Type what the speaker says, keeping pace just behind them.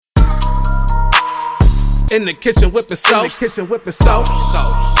In the kitchen whipping sauce. Whipping sauce.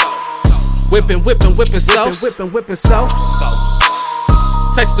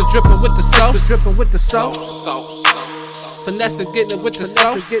 Texture dripping with the sauce. Finessing, getting it with the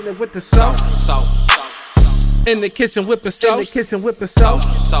sauce. In the kitchen whipping sauce.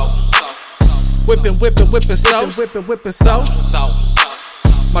 Whipping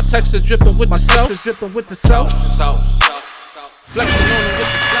sauce. My texture dripping with the sauce. Flexing on it with the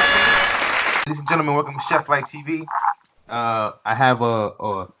sauce. Ladies and gentlemen, welcome to Chef Life TV. I have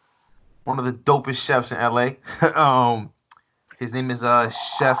one of the dopest chefs in LA. His name is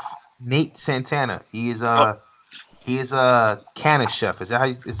Chef Nate Santana. He is a Canna chef. Is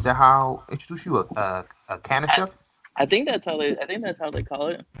that how I introduce you? A Canna chef? I think that's how they call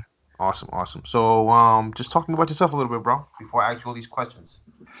it. Awesome. So just talk to me about yourself a little bit, bro, before I ask you all these questions.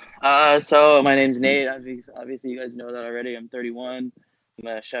 So my name's Nate. Obviously, you guys know that already. I'm 31. I'm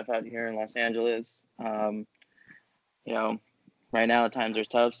a chef out here in Los Angeles. Right now times are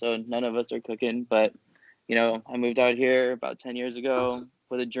tough, so none of us are cooking. But I moved out here about 10 years ago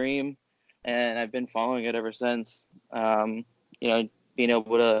with a dream, and I've been following it ever since. Being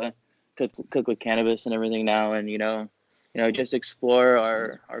able to cook with cannabis and everything now, and just explore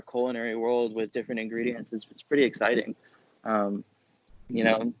our culinary world with different ingredients. It's pretty exciting. There's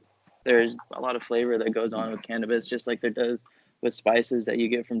a lot of flavor that goes on with cannabis, just like there does with spices that you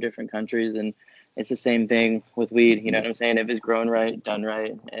get from different countries. And it's the same thing with weed. You know what I'm saying? If it's grown right, done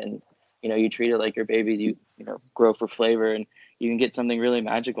right, and you treat it like your babies, you grow for flavor, and you can get something really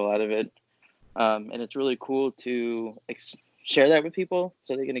magical out of it. And it's really cool to share that with people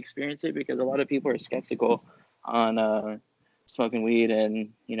so they can experience it, because a lot of people are skeptical on smoking weed and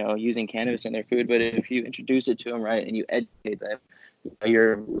using cannabis in their food. But if you introduce it to them right and you educate them,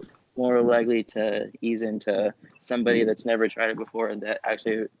 you're more likely to ease into somebody that's never tried it before and that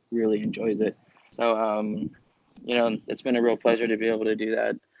actually really enjoys it. So it's been a real pleasure to be able to do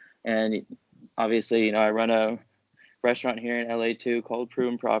that. And obviously, I run a restaurant here in LA too called Pru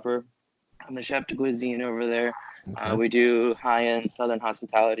and Proper. I'm the chef de cuisine over there. Okay. We do high-end Southern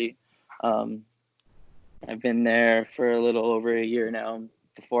hospitality. I've been there for a little over a year now.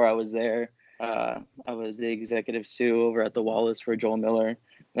 Before I was there, I was the executive sous over at the Wallace for Joel Miller,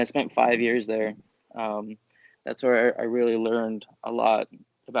 and I spent 5 years there. That's where I really learned a lot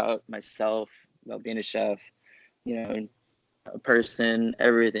about myself, about being a chef, a person,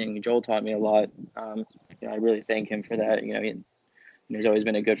 everything. Joel taught me a lot. I really thank him for that. He's always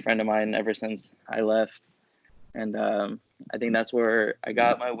been a good friend of mine ever since I left. And I think that's where I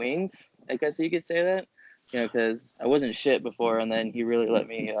got my wings, I guess you could say that, because I wasn't shit before, and then he really let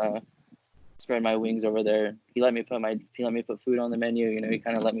me spread my wings over there. He let me put food on the menu. He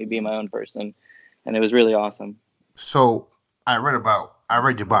kind of let me be my own person, and it was really awesome. So I read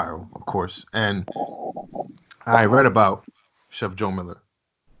your bio, of course, and I read about Chef Joe Miller.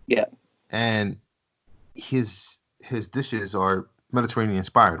 Yeah. And his dishes are Mediterranean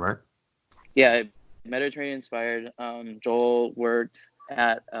inspired, right? Yeah, Mediterranean inspired. Joel worked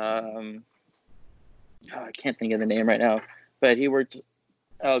at I can't think of the name right now, but he worked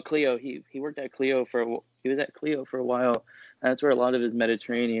Clio. He worked at Clio he was at Clio for a while. That's where a lot of his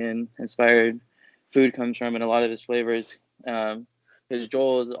Mediterranean inspired food comes from, and a lot of his flavors. Because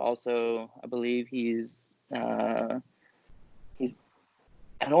Joel is also, I believe he's I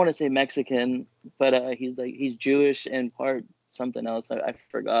don't want to say Mexican, but he's Jewish and part something else. I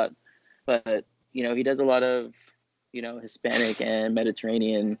forgot, but he does a lot of Hispanic and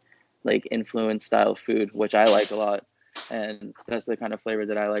Mediterranean influence style food, which I like a lot, and that's the kind of flavors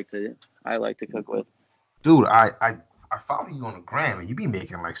that I like to cook with. Dude, I follow you on the gram, and you be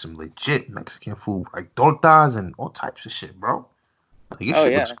making some legit Mexican food, like tortas and all types of shit, bro. Your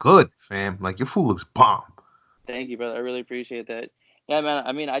shit looks good, fam. your food looks bomb. Thank you, brother. I really appreciate that. Yeah, man.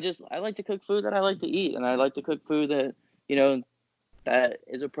 I mean, I like to cook food that I like to eat, and I like to cook food that that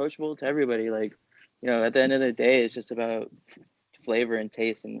is approachable to everybody. At the end of the day, it's just about flavor and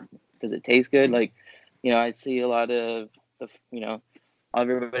taste, and does it taste good? I see a lot of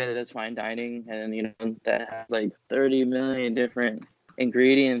everybody that does fine dining, and that has 30 million different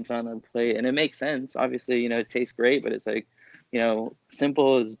ingredients on a plate, and it makes sense. Obviously, it tastes great, but it's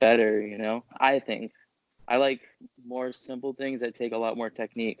simple is better. I think I like more simple things that take a lot more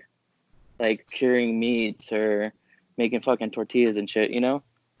technique, like curing meats or making fucking tortillas and shit.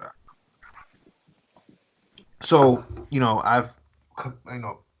 So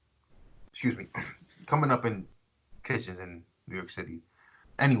excuse me, coming up in kitchens in New York City,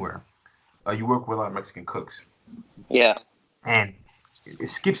 anywhere, you work with a lot of Mexican cooks. Yeah. And it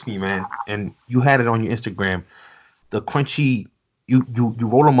skips me, man. And you had it on your Instagram, the crunchy. You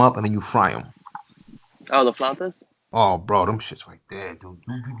roll them up and then you fry them. Oh, the flautas? Oh, bro, them shits right there, dude.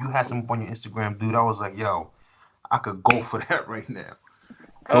 You had some up on your Instagram, dude. I was like, yo, I could go for that right now.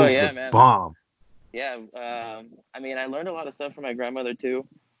 Oh Those yeah, look man. bomb. Yeah. I mean, I learned a lot of stuff from my grandmother too.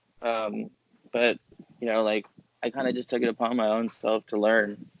 Um, but like I kind of just took it upon my own self to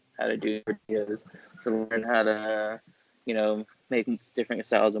learn how to do tortillas, to learn how to, make different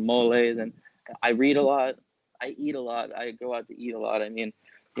styles of moles. And I read a lot. I eat a lot. I go out to eat a lot. I mean,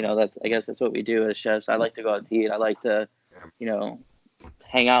 I guess that's what we do as chefs. I like to go out to eat. I like to, you know,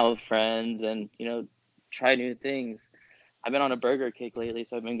 hang out with friends and, try new things. I've been on a burger kick lately,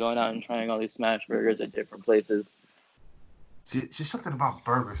 so I've been going out and trying all these smash burgers at different places. It's just something about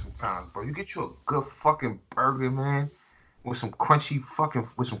burgers sometimes, bro. You get you a good fucking burger, man, with some crunchy fucking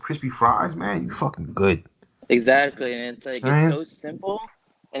with some crispy fries, man. You fucking good. Exactly, and it's like it's Saying? so simple,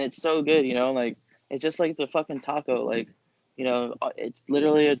 and it's so good. Like it's just like the fucking taco. Like, it's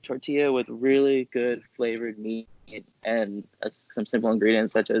literally a tortilla with really good flavored meat and some simple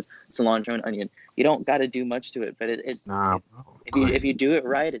ingredients such as cilantro and onion. You don't got to do much to it, but Nah, bro. if Good. you do it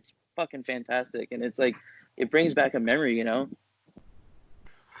right, it's fucking fantastic, and it's like it brings back a memory.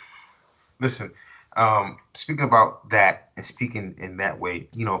 Listen, speaking about that and speaking in that way,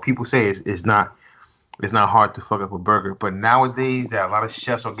 people say it's not hard to fuck up a burger, but nowadays that a lot of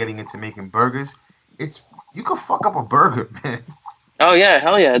chefs are getting into making burgers, it's you can fuck up a burger, man. Oh yeah,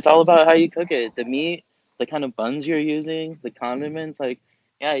 hell yeah! It's all about how you cook it. The meat, the kind of buns you're using, the condiments. Like,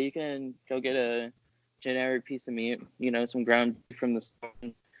 yeah, you can go get a generic piece of meat, some ground beef from the store,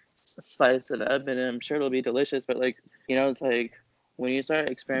 and spice it up, and I'm sure it'll be delicious. But like, it's like when you start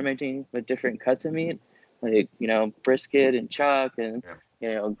experimenting with different cuts of meat, like brisket and chuck, and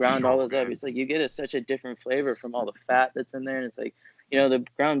Yeah, ground all sure, those up. man. It's like you get such a different flavor from all the fat that's in there, and it's like the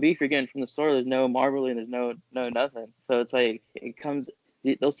ground beef you're getting from the store, there's no marbling, there's no nothing. So it's like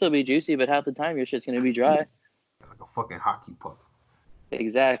they'll still be juicy, but half the time your shit's gonna be dry. Like a fucking hockey puck.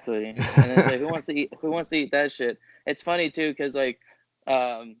 Exactly. And it's like who wants to eat that shit? It's funny too, because like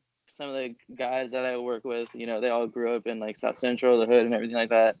some of the guys that I work with, they all grew up in like South Central, the hood, and everything like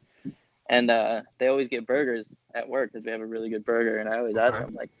that. And they always get burgers at work because we have a really good burger. And I always ask Okay.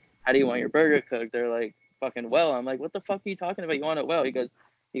 them like, "How do you want your burger cooked?" They're like, "Fucking well." I'm like, "What the fuck are you talking about? You want it well?" He goes,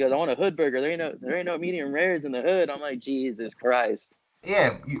 "I want a hood burger. There ain't no medium rares in the hood." I'm like, Jesus Christ.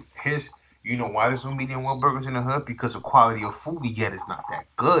 Yeah, you know why there's no medium well burgers in the hood? Because the quality of food we get is not that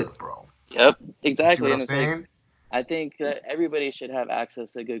good, bro. Yep, You see what exactly. I'm And it's like saying? I think that everybody should have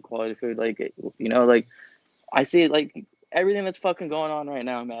access to good quality food. Like like I see like everything that's fucking going on right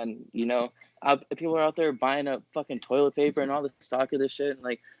now, man. People are out there buying up fucking toilet paper and all the stock of this shit, and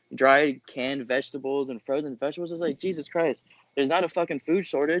like dried canned vegetables and frozen vegetables. It's like Jesus Christ. There's not a fucking food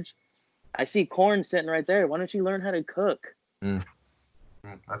shortage. I see corn sitting right there. Why don't you learn how to cook? Mm.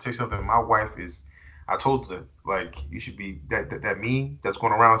 I'll tell you something. My wife is. I told her like you should be that meme that's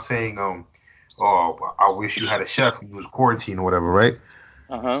going around saying oh I wish you had a chef and you was quarantined or whatever, right?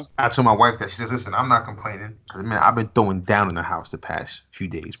 Uh huh. I told my wife that she says, listen, I'm not complaining because man, I've been throwing down in the house the past few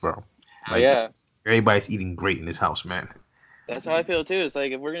days, bro. Oh Like yeah. everybody's eating great in this house, man. That's how I feel too. It's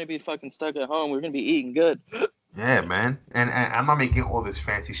like if we're gonna be fucking stuck at home, we're gonna be eating good. Yeah, man. And I'm not making all this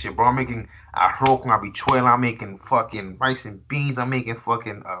fancy shit, bro. I'm making arroz con habichuela. I'm making fucking rice and beans. I'm making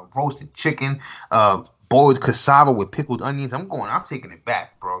fucking roasted chicken, boiled cassava with pickled onions. I'm taking it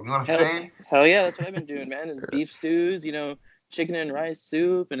back, bro. You know what I'm Hell, saying? hell yeah, that's what I've been doing, man. Is beef stews, chicken and rice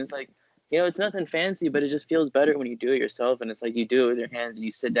soup, and it's like, it's nothing fancy, but it just feels better when you do it yourself, and it's like you do it with your hands, and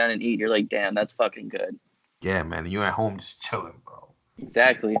you sit down and eat. You're like, damn, that's fucking good. Yeah, man. And you're at home just chilling, bro.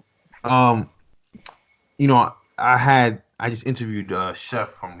 Exactly. Um, I just interviewed a chef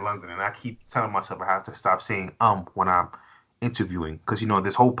from London, and I keep telling myself I have to stop saying when I'm interviewing because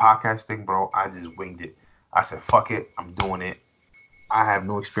this whole podcast thing, bro. I just winged it. I said, fuck it, I'm doing it. I have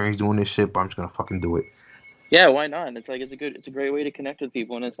no experience doing this shit, but I'm just gonna fucking do it. Yeah, why not? And it's like it's a great way to connect with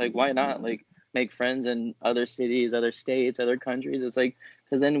people, and it's like why not like make friends in other cities, other states, other countries. It's like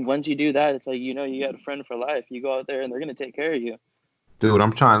because then once you do that, it's like you got a friend for life. You go out there and they're gonna take care of you. Dude,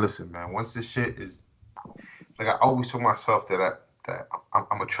 I'm trying to listen, man. Once this shit is like, I always told myself that I'm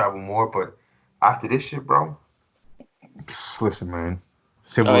gonna travel more, but after this shit, bro, listen, man.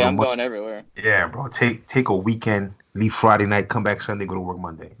 Save a Oh yeah, little I'm money. going everywhere. Yeah, bro. Take a weekend, leave Friday night, come back Sunday, go to work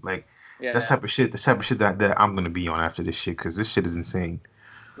Monday. Like that's Yeah, type of shit. The type of shit that I'm gonna be on after this shit, because this shit is insane.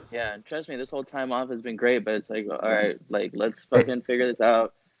 yeah. And trust me, this whole time off has been great, but it's like all right, like let's It, fucking figure this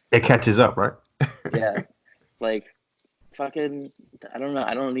out. it catches up, right? Yeah, like fucking I don't know.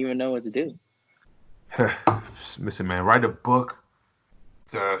 I don't even know what to do. Listen, man, write a book.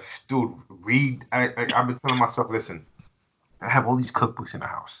 Dude, read. I've been telling myself, listen, I have all these cookbooks in the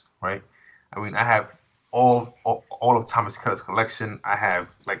house, right? I mean, I have all of Thomas Keller's collection. I have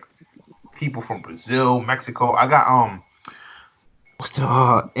like people from Brazil, Mexico. I got what's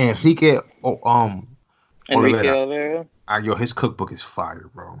the Enrique Enrique Oliveira. Olvera. Yo, his cookbook is fire,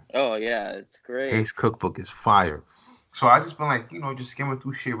 bro. Oh yeah, it's great. His cookbook is fire. So I just been like, just skimming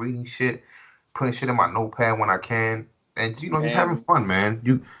through shit, reading shit, putting shit in my notepad when I can, and just having And fun, man.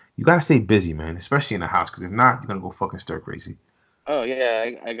 You gotta stay busy, man, especially in the house, because if not, you're gonna go fucking stir crazy. oh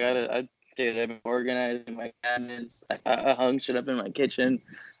yeah, I got it. Dude, I've been organizing my cabinets. I hung shit up in my kitchen.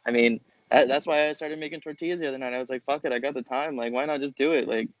 I mean, that's why I started making tortillas the other night. I was like, fuck it, I got the time. Like, why not just do it?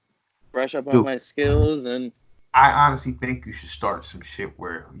 Like, brush up on Dude, my skills and I honestly think you should start some shit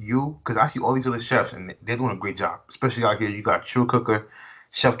where because I see all these other chefs and they're doing a great job, especially out here. You got True Cooker,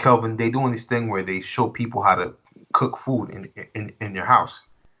 Chef Kelvin. They doing this thing where they show people how to cook food in your house.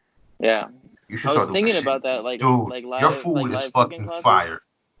 yeah. You should I was start doing that thinking shit, about that, dude. Your like food is live cooking fucking classes. fire.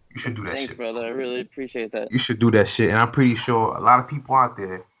 You should do that Thanks, shit. brother. I really appreciate that. You should do that shit, and I'm pretty sure a lot of people out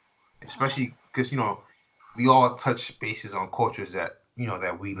there, especially because we all touch bases on cultures that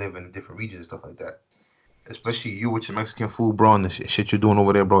that we live in different regions and stuff like that. Especially you with your Mexican food, bro, and the shit you're doing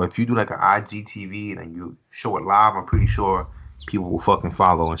over there, bro. If you do like an IGTV and you show it live, I'm pretty sure people will fucking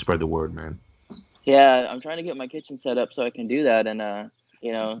follow and spread the word, man. Yeah, I'm trying to get my kitchen set up so I can do that, and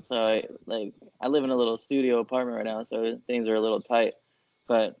so I live in a little studio apartment right now, so things are a little tight,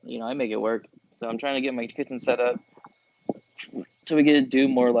 but I make it work. So I'm trying to get my kitchen set up so we get to do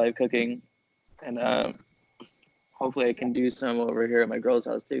more live cooking, and hopefully I can do some over here at my girl's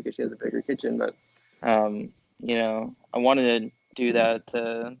house too, because she has a bigger kitchen. But I wanted to do that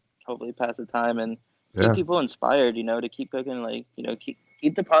to hopefully pass the time and keep Yeah. people inspired, to keep cooking, like,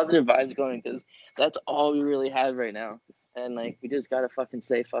 keep the positive vibes going, because that's all we really have right now. And like, we just gotta fucking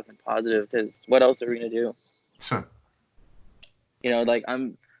stay fucking positive, because what else are we gonna do? Sure. Like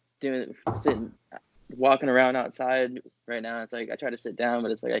I'm walking around outside right now. It's like I try to sit down,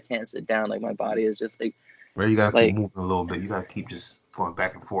 but it's like I can't sit down. Like my body is just Where you gotta keep like, moving a little bit. You gotta keep just going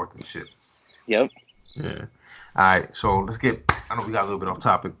back and forth and shit. yep. Yeah. All right. So let's get. I know we got a little bit off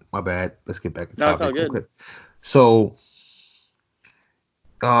topic. My bad. Let's get back to No, it's all topic. good. Okay. So,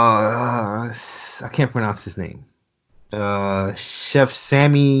 I can't pronounce his name. Chef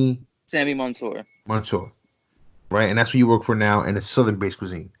Sammy Mansour. Mansour, right? And that's what you work for now, and it's Southern-based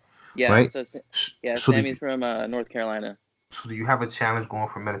cuisine, Yeah. right? So So Sammy's from North Carolina. So do you have a challenge going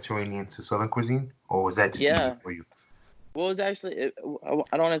from Mediterranean to Southern cuisine, or was that just easy for you? Well, it was actually, I don't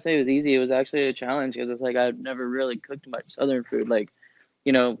want to say it was easy. It was actually a challenge, because it's like I've never really cooked much Southern food. Like,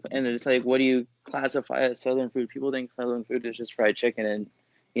 and it's like, what do you classify as Southern food? People think Southern food is just fried chicken and,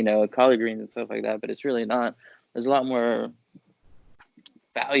 collard greens and stuff like that, but it's really not. There's a lot more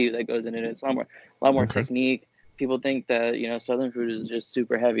value that goes into it. It's a lot more Okay. technique. People think that, Southern food is just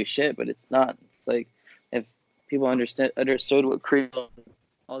super heavy shit, but it's not. It's like, if people understood what Creole,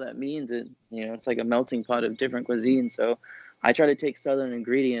 all that means, it's like a melting pot of different cuisines. So I try to take Southern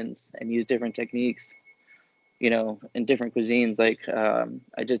ingredients and use different techniques, in different cuisines. Like,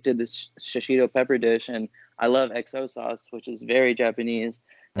 I just did this shishito pepper dish, and I love XO sauce, which is very Japanese,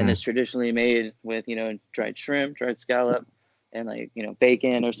 and it's traditionally made with, dried shrimp, dried scallop, and like,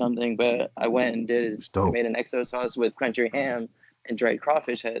 bacon or something. But I went and made an XO sauce with crunchy ham and dried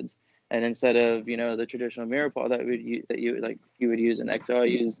crawfish heads. And instead of, the traditional mirepoix you would use in XO, I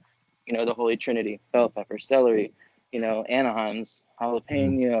use, the Holy Trinity: bell pepper, celery, Anaheim's,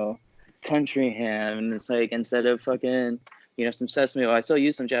 jalapeno, country ham. And it's like, instead of fucking, some sesame oil, I still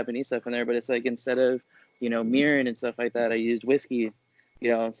use some Japanese stuff in there, but it's like, instead of, mirin and stuff like that, I used whiskey,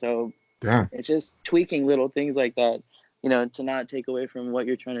 so it's just tweaking little things like that, to not take away from what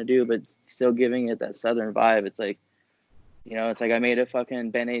you're trying to do, but still giving it that Southern vibe. It's like, it's like I made a fucking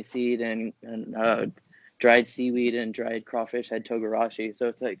bene seed and dried seaweed and dried crawfish had togarashi. So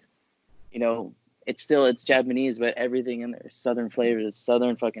it's like, it's Japanese, but everything in there is Southern flavors. It's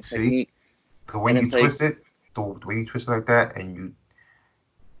Southern fucking technique. The way you twist it, the way you twist it like that, and you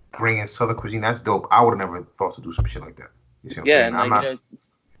bring in Southern cuisine, that's dope. I would have never thought to do some shit like that. You see what I'm saying? And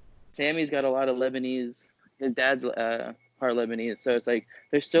Sammy's got a lot of Lebanese. His dad's part Lebanese, so it's like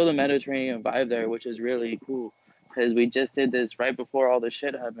there's still the Mediterranean vibe there, which is really cool. Because we just did this right before all this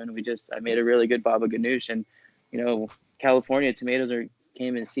shit happened. I made a really good baba ganoush, and California tomatoes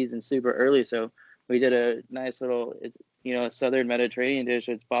came in season super early, so we did a nice little, a Southern Mediterranean dish.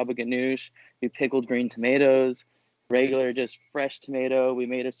 It's baba ganoush. We pickled green tomatoes, regular just fresh tomato. We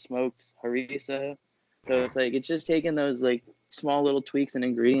made a smoked harissa. So it's like, it's just taking those like small little tweaks and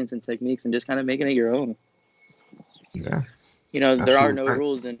ingredients and techniques and just kind of making it your own. Yeah. There are no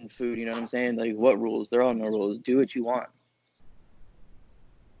rules in food. You know what I'm saying? Like, what rules? There are no rules. Do what you want.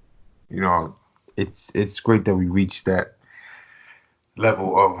 it's great that we reached that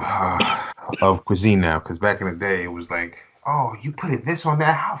level of cuisine now. Because back in the day, it was like, oh, you put it this on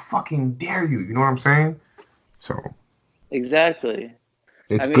that. How fucking dare you? You know what I'm saying? So Exactly.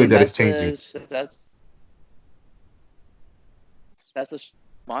 I it's good mean, that it's changing. that's the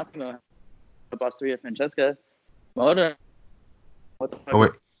Massimo boss three of Francesca. Moda, what the Oh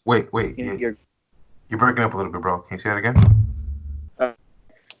fuck? wait. You're You're breaking up a little bit, bro. Can you say that again?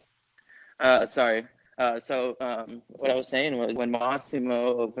 uh, sorry. What I was saying was when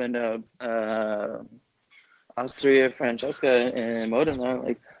Massimo opened up Austria Francesca and Modena,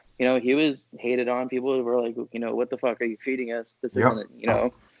 like, he was hated on. People were like, what the fuck are you feeding us? This Yep.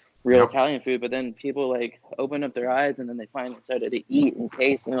 isn't, real Yep. Italian food. But then people like opened up their eyes and then they finally started to eat and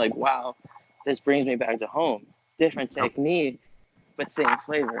taste and they're like, wow, this brings me back to home. Different Yep. technique, but same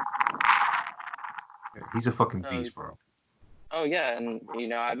flavor. He's a fucking So, beast, bro. oh yeah, and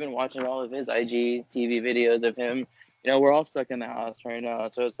I've been watching all of his IGTV videos of him. We're all stuck in the house right now,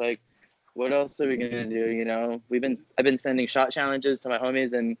 so it's like, what else are we gonna do? I've been sending shot challenges to my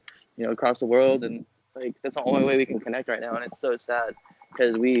homies and across the world, and like that's the only way we can connect right now, and it's so sad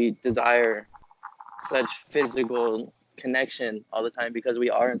because we desire such physical connection all the time because we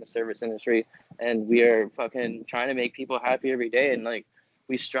are in the service industry and we are fucking trying to make people happy every day, and like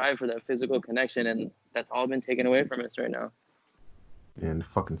we strive for that physical connection, and that's all been taken away from us right now. And it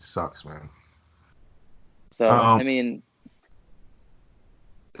fucking sucks, man. So Um. I mean,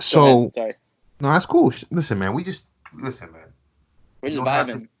 go ahead. So Sorry, no, that's cool. Listen, man. Listen, man. we're We just don't have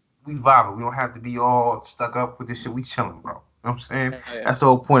to. vibing. We vibing. We don't have to be all stuck up with this shit. We chilling, bro. You know what I'm saying? Oh, yeah. That's the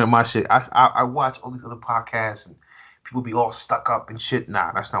whole point of my shit. I watch all these other podcasts and people be all stuck up and shit.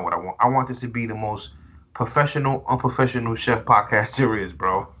 Nah, that's not what I want. I want this to be the most professional, unprofessional chef podcast there is,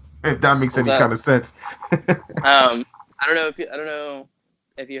 bro. If that makes What's any kind up? of sense. I don't know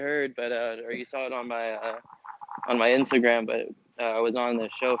if you heard, but or you saw it on my Instagram, but I was on the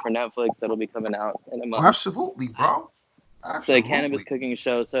show for Netflix that'll be coming out in a month. Absolutely, bro. It's a cannabis Absolutely. cooking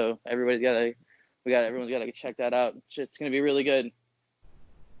show, so everyone's gotta check that out. Shit's gonna be really good.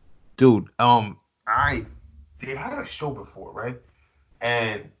 Dude, they had a show before, right?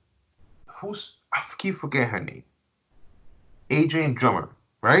 And I keep forgetting her name. Adrian Drummer,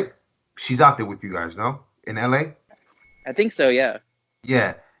 right? She's out there with you guys, no? In LA? I think so, yeah.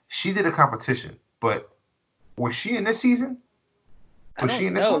 Yeah. She did a competition, but was she in this season? I Was she don't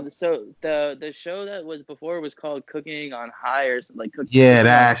in this know. one? So the show that was before was called Cooking on High or something, like Yeah,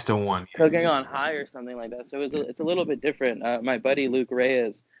 that's the one. Cooking on High or something like that. So it's a little bit different. My buddy Luke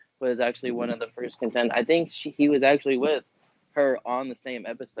Reyes was actually one of the first contenders. I think he was actually with her on the same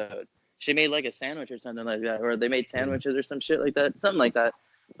episode. She made like a sandwich or something like that, or they made sandwiches or some shit like that, something like that.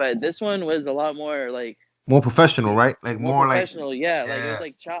 But this one was a lot more like More professional, right? Like more more like professional. Yeah, like it was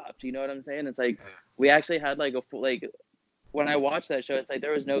like chopped. You know what I'm saying? It's like we actually had like a full like when I watched that show, it's like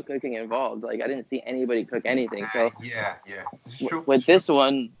there was no cooking involved. Like I didn't see anybody cook anything. So yeah. This is true. with this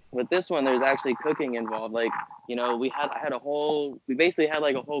one, there's actually cooking involved. Like we basically had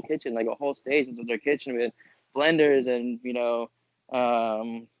like a whole kitchen, like a whole stage. This was our kitchen with blenders and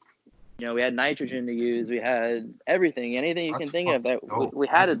we had nitrogen to use. We had everything, anything you can think of that we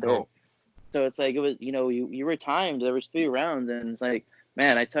had it there. Dope. So it's like it was, you were timed. There was 3 rounds, and it's like,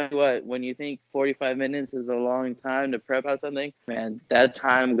 man, I tell you what, when you think 45 minutes is a long time to prep out something, man, that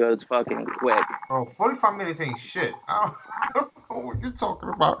time goes fucking quick. Bro, 45 minutes ain't shit. I don't know what you're talking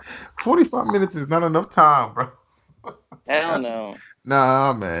about. 45 minutes is not enough time, bro. Hell no.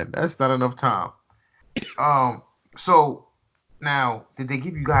 Nah, man, that's not enough time. So now, did they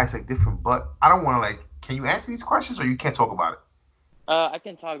give you guys like different? But I don't want to like. Can you answer these questions, or you can't talk about it? I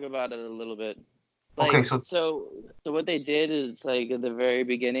can talk about it a little bit. Like, Okay, so what they did is like at the very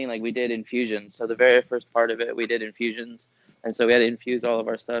beginning, like we did infusions. So the very first part of it, we did infusions, and so we had to infuse all of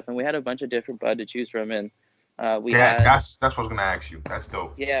our stuff, and we had a bunch of different bud to choose from, and that's what I was gonna ask you. That's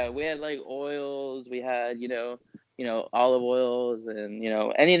dope. Yeah, we had like oils, we had olive oils, and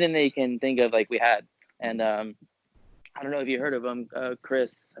anything that you can think of, like we had, and I don't know if you heard of him,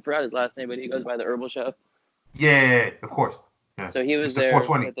 Chris. I forgot his last name, but he goes by the Herbal Chef. Yeah, of course. Yeah. So he was Mr. there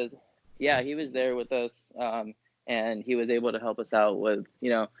 420. with us. Yeah, he was there with us, and he was able to help us out with,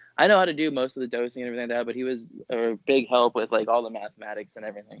 I know how to do most of the dosing and everything like that, but he was a big help with like all the mathematics and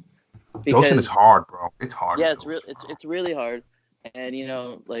everything. Dosing is hard, bro. It's hard. Yeah, it's really hard, and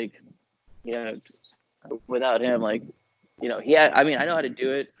without him, like, I mean, I know how to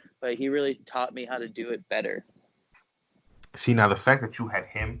do it, but he really taught me how to do it better. See, now the fact that you had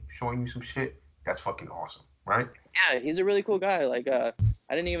him showing you some shit, that's fucking awesome, right? Yeah, he's a really cool guy. Like, I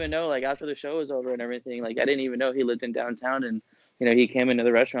didn't even know, like, after the show was over and everything, like, I didn't even know he lived in downtown, and he came into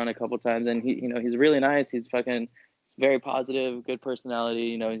the restaurant a couple times, and he's really nice. He's fucking very positive, good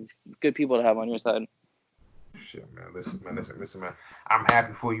personality. He's good people to have on your side. Shit, man. Listen, man. I'm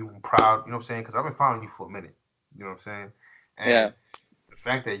happy for you. I'm proud. You know what I'm saying? Because I've been following you for a minute. You know what I'm saying? And the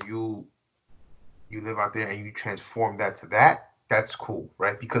fact that you live out there and you transform that to that's cool,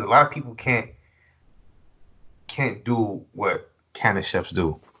 right? Because a lot of people can't do what Canna chefs do. You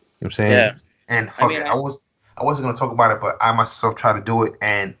know what I'm saying? Yeah. And I wasn't gonna talk about it, but I myself tried to do it,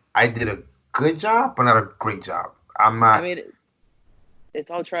 and I did a good job, but not a great job. I'm not. I mean, it's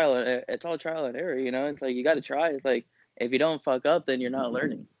all trial and error. It's like you got to try. It's like if you don't fuck up, then you're not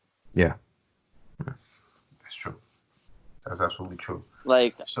learning. Yeah, that's true. That's absolutely true.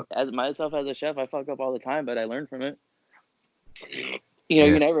 Like as myself as a chef, I fuck up all the time, but I learn from it.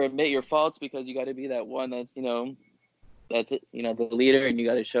 You never admit your faults because you got to be that one that's that's it. The leader, and you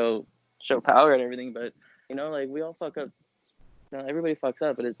got to show power and everything. But like we all fuck up. Everybody fucks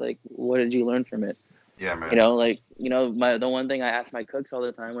up, but it's like, what did you learn from it? Yeah, man. The one thing I ask my cooks all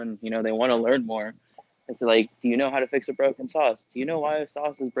the time when they want to learn more, it's like, do you know how to fix a broken sauce? Do you know why a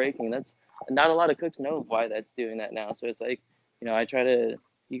sauce is breaking? That's not a lot of cooks know why that's doing that now. So it's like, I try to.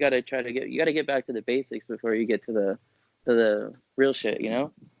 You got to get back to the basics before you get to the real shit.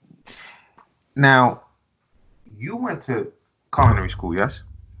 Now, you went to culinary school, yes?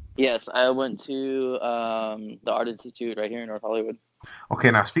 Yes, I went to the Art Institute right here in North Hollywood.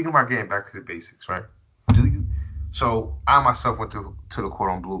 Okay, now speaking about getting back to the basics, right? So I myself went to the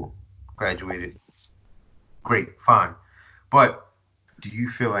Cordon Bleu, graduated. Great, fine. But do you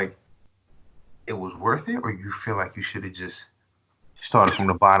feel like it was worth it, or you feel like you should have just started from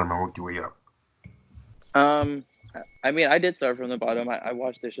the bottom and worked your way up? I mean, I did start from the bottom. I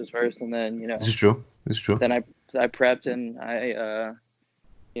washed dishes first, and then This is true. Then I prepped, and I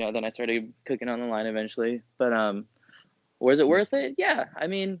then I started cooking on the line eventually. But was it worth it? Yeah. I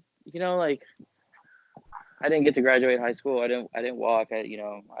mean, like I didn't get to graduate high school. I didn't walk. I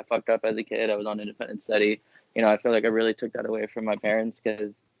fucked up as a kid. I was on independent study. I feel like I really took that away from my parents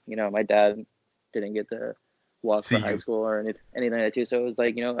because my dad didn't get to walk for high school or anything like that too. So it was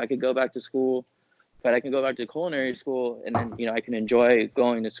like I could go back to school, but I can go back to culinary school, and then I can enjoy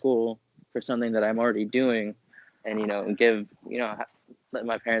going to school for something that I'm already doing, and give let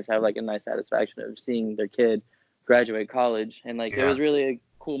my parents have like a nice satisfaction of seeing their kid graduate college. And like it was really a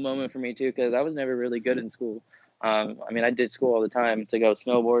cool moment for me too, because I was never really good in school. I mean, I did school all the time, to go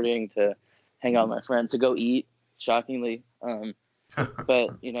snowboarding, to hang out with my friends, to go eat, shockingly.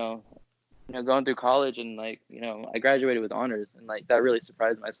 But going through college, and like I graduated with honors, and like that really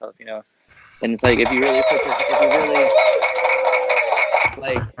surprised myself. And it's like if you really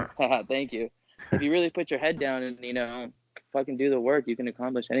thank you. If you really put your head down and fucking do the work, you can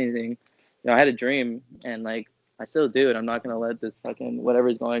accomplish anything. I had a dream, and like I still do it. I'm not gonna let this fucking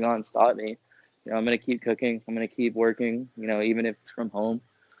whatever's going on stop me. I'm gonna keep cooking. I'm gonna keep working. Even if it's from home.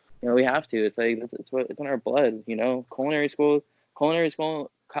 We have to. It's like it's in our blood. Culinary school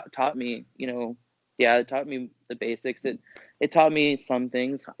taught me. It taught me the basics. It taught me some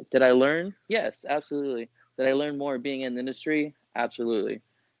things. Did I learn? Yes, absolutely. Did I learn more being in the industry? Absolutely.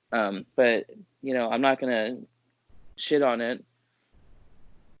 But I'm not gonna shit on it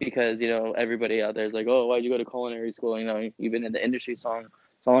because everybody out there is like, oh, why'd you go to culinary school? You've been in the industry so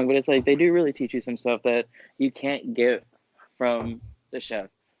long. But it's like they do really teach you some stuff that you can't get from the chef.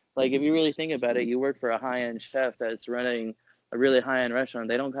 Like if you really think about it, you work for a high-end chef that's running a really high-end restaurant.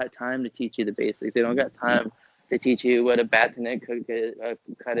 They don't got time to teach you the basics. They don't got time to teach you what a bâtonnet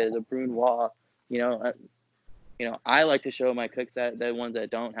cut is, a brunoise. I like to show my cooks that the ones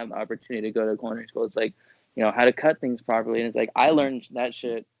that don't have the opportunity to go to culinary school. It's like, how to cut things properly. And it's like I learned that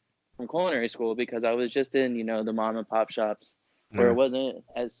shit from culinary school because I was just in, the mom and pop shops where it wasn't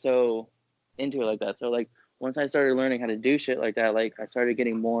as so into it like that. So like once I started learning how to do shit like that, like I started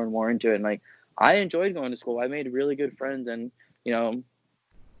getting more and more into it. And like I enjoyed going to school. I made really good friends, and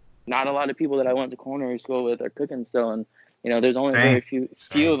not a lot of people that I went to culinary school with are cooking still. And there's only very few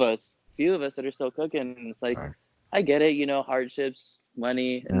of us that are still cooking. And it's like I get it, hardships,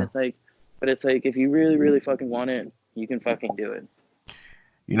 money, and it's like, but it's like if you really, really fucking want it, you can fucking do it.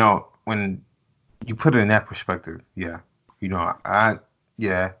 When you put it in that perspective, you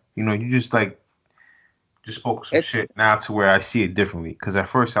just spoke some shit now to where I see it differently. Because at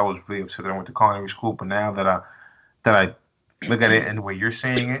first I was really upset that I went to culinary school, but now that I look at it and the way you're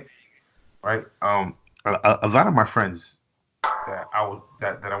saying it, right? A lot of my friends that I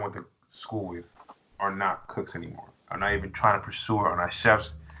went to school with are not cooks anymore. Are not even trying to pursue it. Are not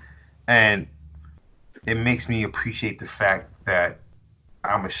chefs, and it makes me appreciate the fact that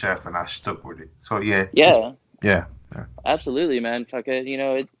I'm a chef and I stuck with it. So yeah. Absolutely, man. Fuck it.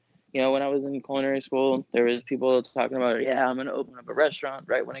 When I was in culinary school, there was people talking about, yeah, I'm gonna open up a restaurant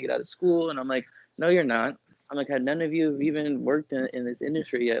right when I get out of school, and I'm like, no, you're not. I'm like, none of you have even worked in this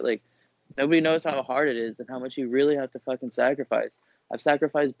industry yet. Like, nobody knows how hard it is and how much you really have to fucking sacrifice. I've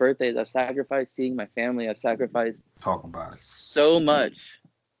sacrificed birthdays. I've sacrificed seeing my family. I've sacrificed Talk about it. so much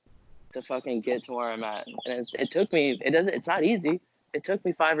to fucking get to where I'm at. And it took me. It's not easy. It took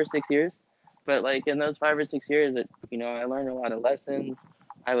me 5 or 6 years, but like in those 5 or 6 years, I learned a lot of lessons.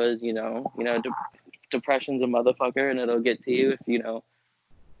 I was, depression's a motherfucker, and it'll get to you if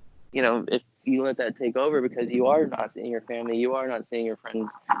you let that take over, because you are not seeing your family, you are not seeing your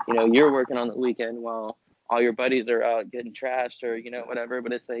friends. You're working on the weekend while all your buddies are out getting trashed or whatever.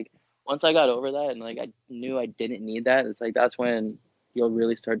 But it's like once I got over that and like I knew I didn't need that, it's like that's when you'll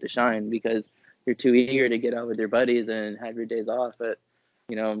really start to shine, because you're too eager to get out with your buddies and have your days off, but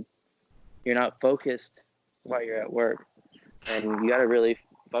you know you're not focused while you're at work, and you got to really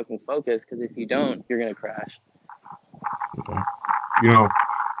fucking focus, because if you don't, you're gonna crash. You know,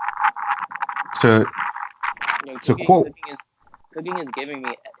 to to Cooking, quote, cooking has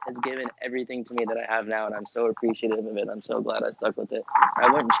given everything to me that I have now, and I'm so appreciative of it. I'm so glad I stuck with it. I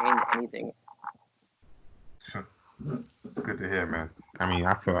wouldn't change anything. it's good to hear, man. I mean,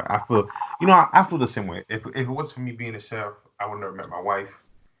 I feel the same way. If it was for me being a chef, I would never met my wife.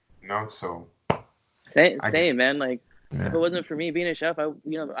 So Same, man. Like, yeah. if it wasn't for me being a chef,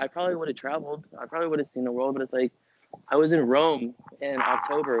 I probably would have traveled. I probably would have seen the world. But it's like, I was in Rome in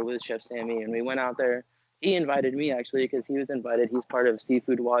October with Chef Sammy, and we went out there. He invited me, actually, because he was invited. He's part of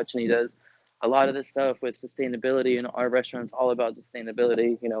Seafood Watch, and he does a lot of this stuff with sustainability, and our restaurant's all about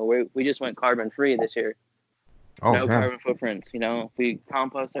sustainability. We just went carbon free this year. Oh, No yeah. carbon footprints. We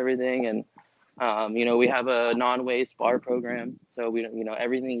compost everything, and we have a non-waste bar program, so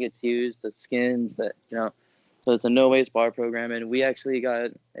everything gets used, the skins, so it's a no-waste bar program. And we actually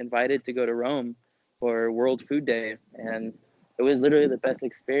got invited to go to Rome for World Food Day, and it was literally the best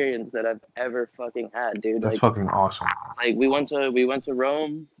experience that I've ever fucking had, dude. That's fucking awesome. Like we went to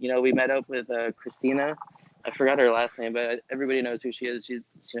Rome. We met up with Christina. I forgot her last name, but everybody knows who she is. She's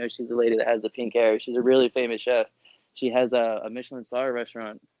the lady that has the pink hair. She's a really famous chef. She has a Michelin star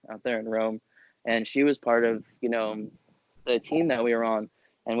restaurant out there in Rome, and she was part of the team that we were on.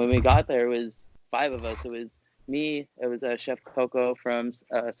 And when we got there, it was 5 of us. It was me. It was Chef Coco from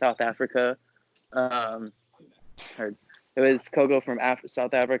South Africa. It was Coco from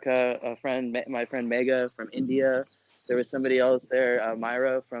South Africa. My friend Mega from India. There was somebody else there,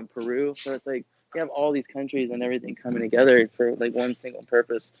 Myra from Peru. So it's like you have all these countries and everything coming together for like one single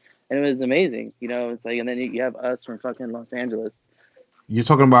purpose, and it was amazing. It's like, and then you have us from fucking Los Angeles. You're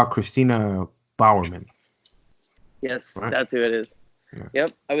talking about Christina Bowerman. Yes, right? That's who it is. Yeah.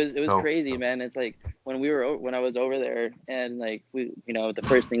 Yep, it was crazy, man. It's like when I was over there, and like the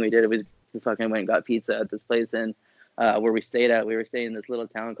first thing we did was we fucking went and got pizza at this place, and where we stayed at, we were staying in this little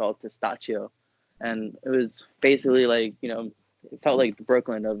town called Testaccio, and it was basically like it felt like the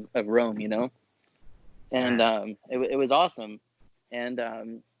Brooklyn of Rome, and it was awesome,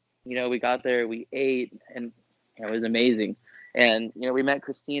 and we got there, we ate, and it was amazing, and we met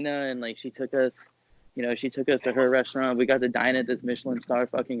Christina, and like she took us to her restaurant. We got to dine at this Michelin star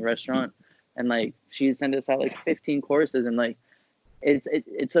fucking restaurant, and like she sent us out like 15 courses, and like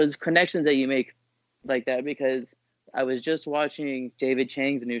it's those connections that you make like that, because I was just watching David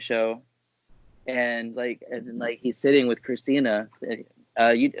Chang's new show, and he's sitting with Christina. It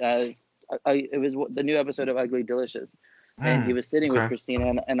was the new episode of Ugly Delicious, and he was sitting with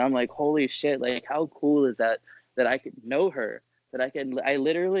Christina, and I'm like, holy shit! Like, how cool is that I could know her? I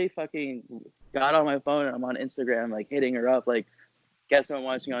literally fucking got on my phone and I'm on Instagram, like hitting her up, like, guess what I'm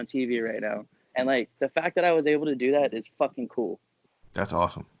watching on TV right now? And like the fact that I was able to do that is fucking cool. That's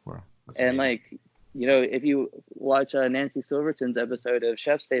awesome, bro. That's and amazing. like, if you watch Nancy Silverton's episode of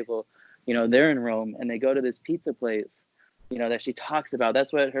Chef Staple, they're in Rome and they go to this pizza place, that she talks about.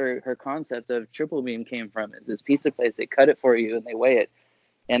 That's what her concept of Triple Beam came from, is this pizza place. They cut it for you and they weigh it.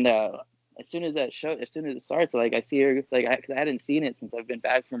 And as soon as it starts, like I see her, like I hadn't seen it since I've been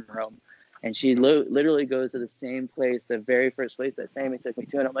back from Rome, and she literally goes to the same place, the very first place that Sammy took me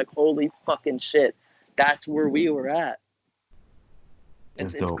to, and I'm like, holy fucking shit, that's where we were at.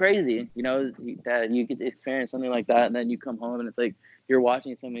 It's crazy, that you get to experience something like that, and then you come home and it's like you're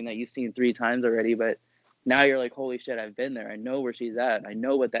watching something that you've seen 3 times already, but now you're like, holy shit, I've been there. I know where she's at. I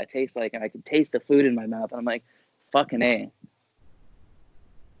know what that tastes like, and I can taste the food in my mouth. And I'm like, fucking A.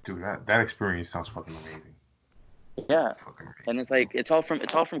 Dude, that experience sounds fucking amazing. Yeah, and it's like it's all from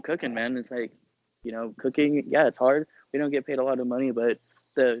cooking, man. It's like, cooking. Yeah, it's hard. We don't get paid a lot of money, but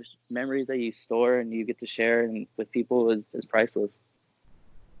the memories that you store and you get to share and with people is priceless.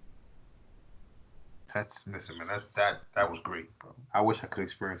 Listen, man. That was great, bro. I wish I could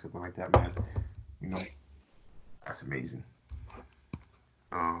experience something like that, man. You know, that's amazing.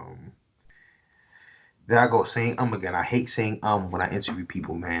 Um, there I go saying again. I hate saying when I interview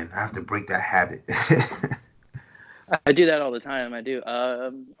people, man. I have to break that habit. I do that all the time. I do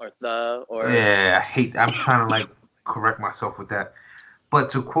or the or Yeah, I hate. I'm trying to like correct myself with that. But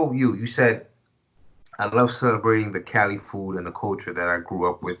to quote you, you said, "I love celebrating the Cali food and the culture that I grew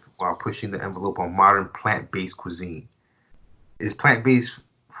up with while pushing the envelope on modern plant-based cuisine." Is plant-based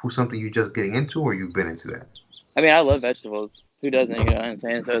food something you're just getting into, or you've been into that? I mean, I love vegetables. Who doesn't? You know what I'm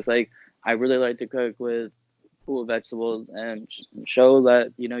saying? So it's like I really like to cook with cool vegetables and show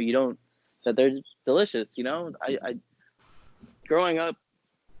that you don't that they're delicious. I growing up,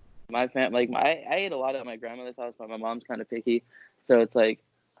 my fam like I ate a lot at my grandmother's house, but my mom's kind of picky, so it's like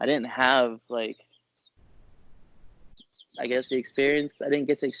I didn't have like I guess the experience. I didn't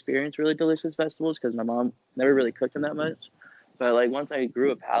get to experience really delicious vegetables because my mom never really cooked them that much. But like once I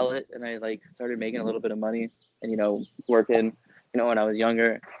grew a palate and I like started making a little bit of money and working, when I was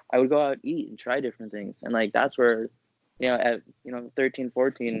younger, I would go out and eat and try different things. And like that's where, at 13,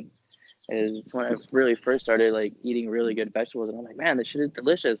 14 is when I really first started like eating really good vegetables. And I'm like, man, this shit is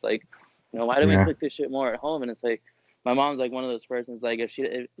delicious. Like, why don't we Yeah. cook this shit more at home? And it's like my mom's like one of those persons like if she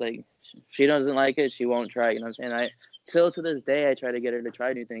doesn't like it, she won't try it. You know what I'm saying? Still to this day I try to get her to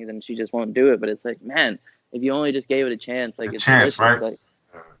try new things and she just won't do it. But it's like, man, if you only just gave it a chance, like it's chance, delicious. right? Like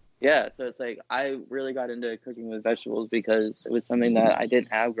yeah, so it's like I really got into cooking with vegetables because it was something that I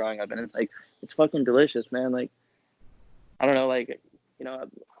didn't have growing up, and it's like it's fucking delicious, man. Like I don't know, like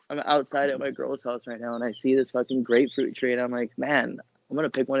I'm outside at my girl's house right now, and I see this fucking grapefruit tree, and I'm like, man, I'm gonna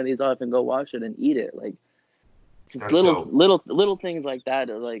pick one of these off and go wash it and eat it. Like just That's little dope. little things like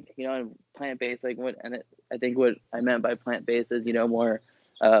that, are like plant based. Like I think what I meant by plant based is more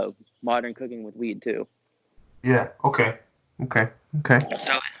modern cooking with weed too. Yeah. Okay. Okay. Okay.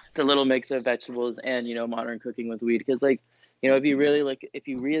 So it's a little mix of vegetables and modern cooking with weed because like if you really really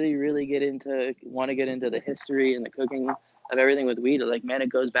want to get into the history and the cooking of everything with weed, like man, it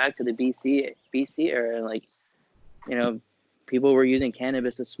goes back to the BC era, and like people were using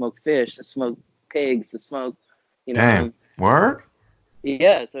cannabis to smoke fish, to smoke pigs, to smoke Damn. Word.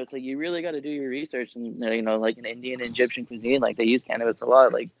 yeah. So it's like you really got to do your research, and like in Indian and Egyptian cuisine, like they use cannabis a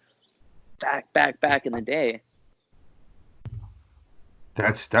lot, like back in the day.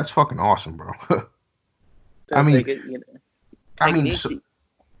 That's fucking awesome, bro. So I it's mean, like so, techniques.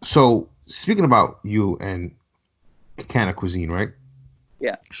 so speaking about you and Canna Cuisine, right?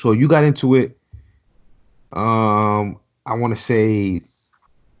 Yeah. So you got into it. I want to say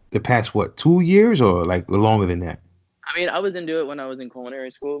the past 2 years or like longer than that. I mean, I was into it when I was in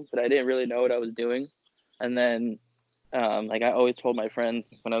culinary school, but I didn't really know what I was doing. And then, like I always told my friends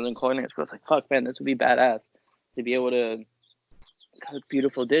when I was in culinary school, I was like, "Fuck, man, this would be badass to be able to cook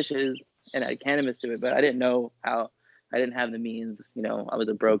beautiful dishes and add cannabis to it." But I didn't know how. I didn't have the means. I was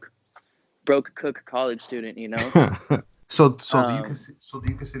a broke cook college student. So Um,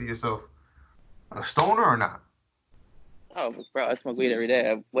 do you consider yourself a stoner or not? oh, bro, I smoke weed every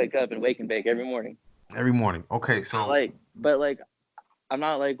day. I wake up and wake and bake every morning. Every morning. Okay, so But I'm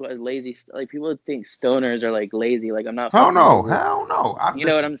not like a lazy. Like people think stoners are like lazy. Like I'm not hell fucking no, lazy. hell no. I You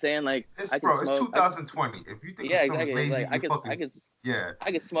know what listen. I'm saying? Like It's I can bro. It's smoke. 2020. If you think a Yeah, stoner's exactly. It's lazy, like you're fucking yeah.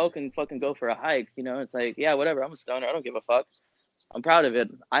 I could smoke and fucking go for a hike. It's like yeah, whatever. I'm a stoner. I don't give a fuck. I'm proud of it.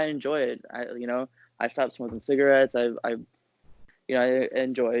 I enjoy it. I stopped smoking cigarettes. I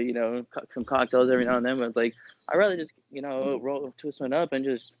enjoy some cocktails every now and then. But it's like I rather just twist one up and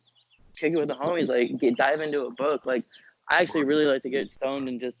just kick it with the homies. Like dive into a book. Like I actually really like to get stoned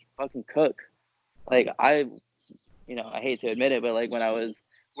and just fucking cook. Like I hate to admit it, but like when I was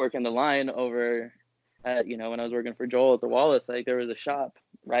working the line over at when I was working for Joel at the Wallace, like there was a shop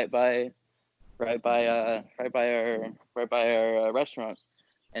right by our restaurant,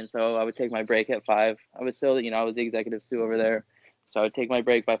 and so I would take my break at 5. I was still I was the executive sue over there, so I would take my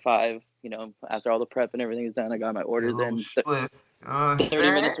break by 5. After all the prep and everything is done, I got my Get a orders little in. split.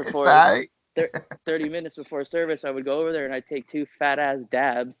 30 minutes It's before alright. 30 minutes before service, I would go over there and I'd take 2 fat ass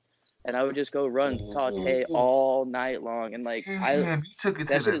dabs, and I would just go run saute all night long, and like Damn, you took it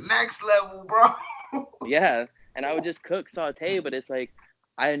to that shit the is next level, bro. yeah, and I would just cook saute, but it's like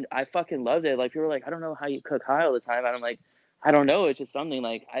I fucking loved it. Like people were like, I don't know how you cook high all the time, and I'm like, I don't know. It's just something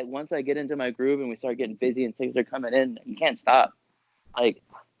like once I get into my groove and we start getting busy and things are coming in, you can't stop. Like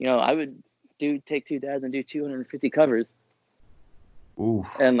I would take 2 dabs and do 250 covers. Oof.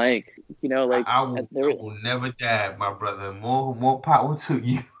 And like, like there. I will never dab, my brother. More power to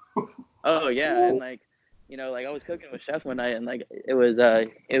you. Oh yeah, and Ooh. like, like I was cooking with Chef one night, and like it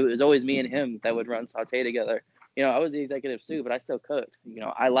was always me and him that would run saute together. I was the executive sous, but I still cooked.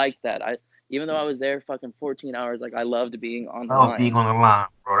 I liked that. Even though I was there fucking 14 hours, like I loved being on the Love being line. on the line,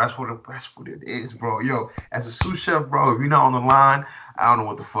 bro. That's what it is, bro. Yo, as a sous chef, bro, if you're not on the line, I don't know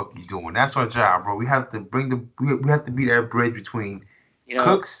what the fuck you doing. That's our job, bro. We have to we have to be that bridge between You know,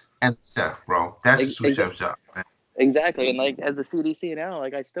 cooks and the chef, bro. That's the ex- sous ex- chef's job, man. exactly. And like as the CDC now,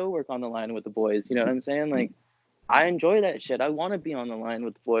 like I still work on the line with the boys. You know what I'm saying? Like I enjoy that shit. I want to be on the line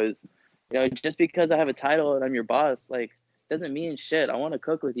with the boys. Just because I have a title and I'm your boss, like, doesn't mean shit. I want to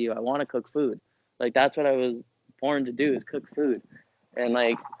cook with you. I want to cook food. Like, that's what I was born to do is cook food. And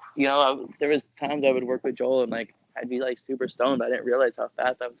like, there was times I would work with Joel and like I'd be like super stoned, but I didn't realize how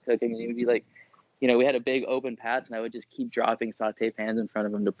fast I was cooking. And he'd be like, we had a big open patch, and I would just keep dropping saute pans in front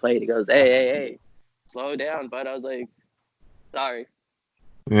of him to plate. He goes, hey, slow down, bud. I was like, sorry.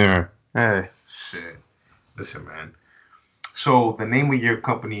 Yeah. Hey, shit. Listen, man. So the name of your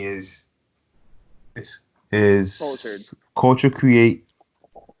company is Cultured. Culture Create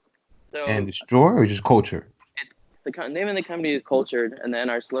and So Destroy, or just Culture? the name of the company is Cultured, and then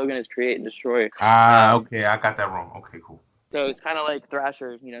our slogan is Create and Destroy. Ah, okay, I got that wrong. Okay, cool. So it's kind of like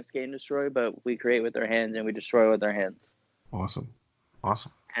Thrasher, skate and destroy, but we create with our hands and we destroy with our hands. Awesome,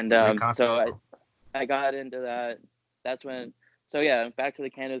 awesome. And Great concept, so bro. I got into that. That's when. So yeah, back to the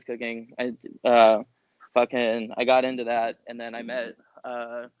cannabis cooking. I got into that, and then I met.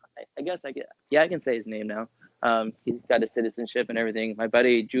 I guess I can say his name now. He's got his citizenship and everything. My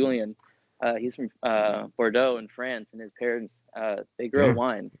buddy Julian. He's from Bordeaux in France, and his parents they grow Yeah.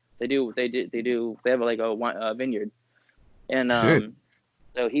 wine. They have like a vineyard. And Shit.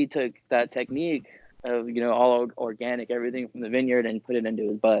 so he took that technique of all organic, everything from the vineyard, and put it into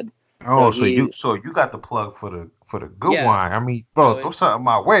his bud. So Oh, so you got the plug for the good yeah. wine. I mean, So bro, throw something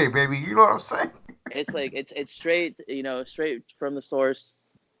my way, baby. You know what I'm saying? it's like it's straight, straight from the source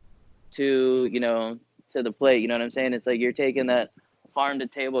to to the plate. You know what I'm saying? It's like you're taking that farm to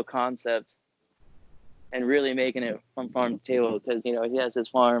table concept and really making it from farm to table, because he has his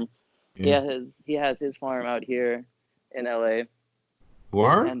farm. Yeah. He has his farm out here in LA.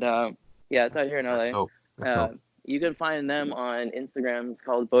 Word? And yeah, it's out here in That's LA. dope. That's Uh, dope. you can find them on Instagram. It's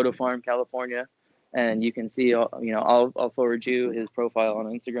called Boda Farm California, and you can see. I'll forward you his profile on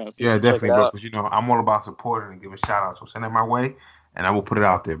Instagram so you Yeah, can check it definitely, bro. out. Because I'm all about supporting and giving shout outs. So send it my way, and I will put it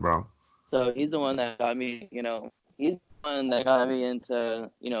out there, bro. So he's the one that got me. He's the one that got me into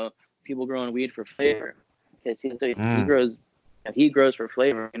people growing weed for flavor, because Mm. he grows for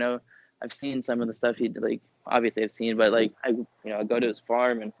flavor. I've seen some of the stuff he like. Obviously, I've seen, but like I go to his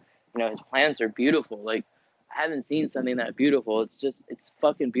farm, and his plants are beautiful. Like I haven't seen something that beautiful. It's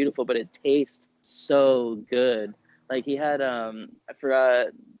fucking beautiful, but it tastes so good. Like he had I forgot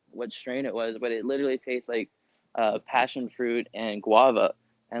what strain it was, but it literally tastes like passion fruit and guava,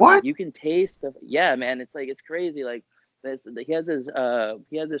 and like What? you can taste the, yeah, man. It's like it's crazy. Like he has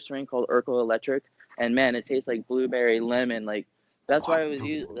this strain called Urkel Electric, and man, it tastes like blueberry, lemon. Like that's why I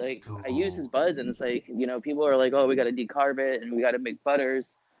use his Dude. buds, and it's like people are like, oh, we got to decarb it, and we got to make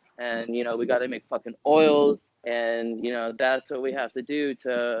butters, and we got to make fucking oils, and that's what we have to do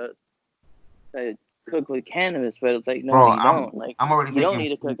to cook with cannabis. But it's like, no, Bro, you don't. Like I'm already you don't thinking.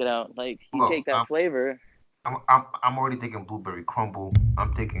 need to cook it out. Like you Look, take that flavor. I'm already thinking blueberry crumble.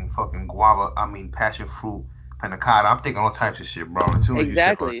 I'm thinking fucking guava. I mean, passion fruit, panna cotta. I'm thinking all types of shit, bro. As soon as you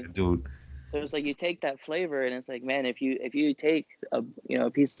said all Exactly. that, dude. So it's like you take that flavor, and it's like, man, if you take a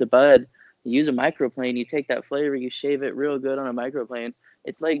piece of bud, you use a microplane, you take that flavor, you shave it real good on a microplane.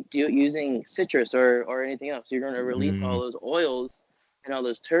 It's like using citrus or anything else. You're going to release all Mm. those oils and all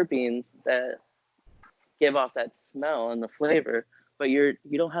those terpenes that give off that smell and the flavor. But you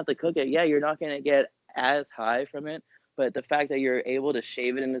don't have to cook it. Yeah, you're not going to get as high from it, but the fact that you're able to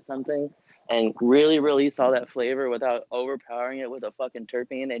shave it into something and really release all that flavor without overpowering it with a fucking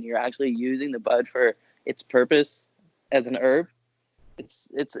terpene, and you're actually using the bud for its purpose as an herb, it's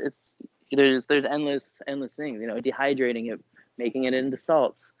there's endless things. Dehydrating it, making it into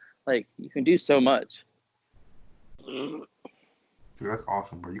salts. Like you can do so much. Dude, that's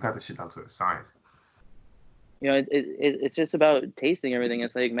awesome, bro. You got the shit down to a science. It's just about tasting everything.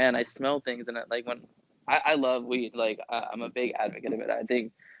 It's like, man, I smell things, and like when I love weed. Like I'm a big advocate of it. I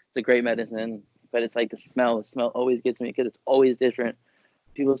think it's a great medicine, but it's like the smell. The smell always gets me because it's always different.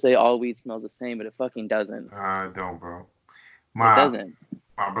 People say all weed smells the same, but it fucking doesn't. Don't, bro. It My doesn't.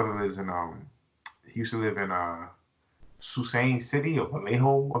 my brother lives in he used to live in Susain City or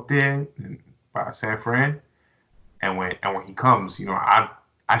Vallejo up there by San Fran. And when he comes, you know,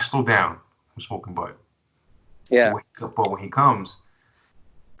 I slow down from smoking bud. Yeah. But when he comes,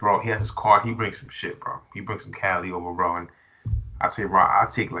 bro, he has his car. He brings some shit, bro. He brings some Cali over, bro. And I say, bro, I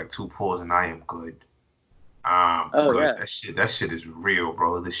take like 2 pulls and I am good. Oh Good. yeah. That shit is real,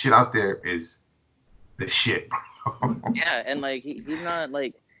 bro. The shit out there is the shit, bro. Yeah, and like he's not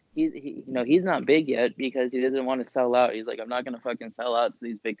like he you know he's not big yet because he doesn't want to sell out. He's like, I'm not gonna fucking sell out to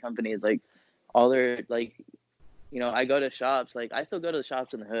these big companies. Like all their like I go to shops, like I still go to the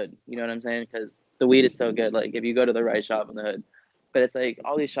shops in the hood. You know what I'm saying? Because the weed is so good. Like if you go to the right shop in the hood, but it's like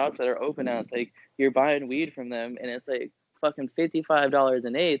all these shops that are open now. It's like you're buying weed from them, and it's like fucking $55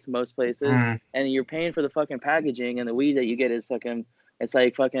 an eighth most places, and you're paying for the fucking packaging, and the weed that you get is fucking. It's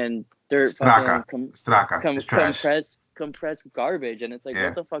like fucking dirt, Straka. fucking Straka. It's trash. compressed garbage, and it's like, Yeah.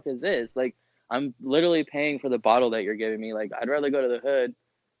 what the fuck is this? Like, I'm literally paying for the bottle that you're giving me. Like, I'd rather go to the hood.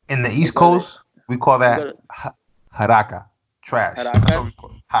 In the East Coast, we call that haraka. Trash. Haraka?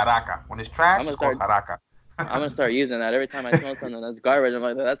 Haraka. When it's trash, it's called haraka. I'm gonna start using that every time I smell something that's garbage. I'm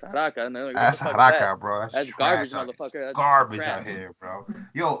like, that's haraka, and they're like, that's haraka, bro. That's garbage, motherfucker. That's garbage trash. out here, bro.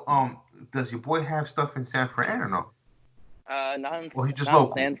 Yo, does your boy have stuff in San Fran or no? Not in, well, he's just not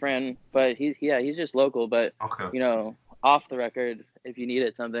local. San Fran, but he's just local. But okay. Off the record, if you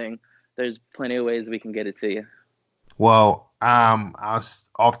needed something, there's plenty of ways we can get it to you. Well, I was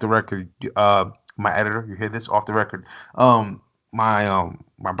off the record. My editor, you hear this? Off the record. My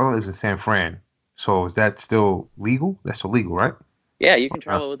brother lives in San Fran. So is that still legal? That's still legal, right? Yeah, you can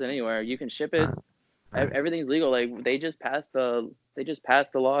travel with it anywhere. You can ship it. Right. Everything's legal. Like they just passed the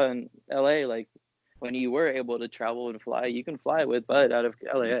law in LA. Like when you were able to travel and fly, you can fly with bud out of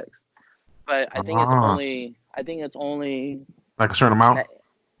LAX. But I think it's only like a certain amount.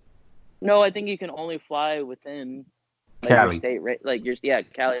 No, I think you can only fly within Cali. your state, right? Like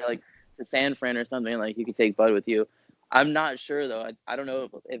Cali, like to San Fran or something. Like you could take bud with you. I'm not sure though. I don't know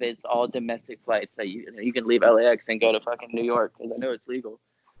if it's all domestic flights that you can leave LAX and go to fucking New York because I know it's legal.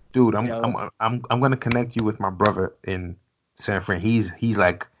 Dude, I'm gonna connect you with my brother in San Fran. He's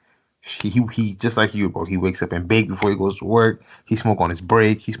like he just like you, bro. He wakes up and bake before he goes to work. He smoke on his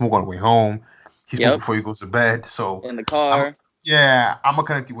break. He smoke on the way home. He smoke before he goes to bed. So in the car. I'm gonna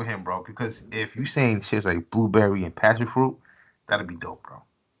connect you with him, bro. Because if you saying shit like blueberry and passion fruit, that'd be dope, bro.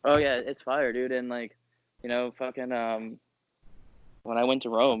 Oh yeah, it's fire, dude. And like, fucking when I went to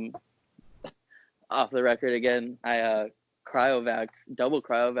Rome, off the record again, I double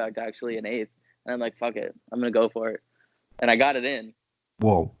cryovac actually an eighth, and I'm like, fuck it, I'm gonna go for it, and I got it in.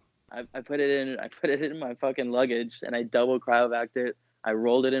 Whoa. I put it in my fucking luggage, and I double cryovac'd it. I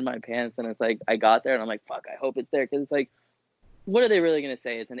rolled it in my pants, and it's like I got there, and I'm like, fuck, I hope it's there, because it's like, what are they really gonna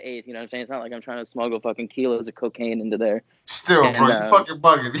say? It's an eighth, you know what I'm saying? It's not like I'm trying to smuggle fucking kilos of cocaine into there. Still, bro, you fucking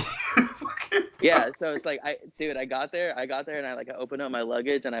bugging. Yeah, so it's like, I got there, and I opened up my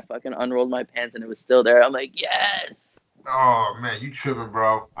luggage, and I fucking unrolled my pants, and it was still there. I'm like, yes. Oh man, you tripping,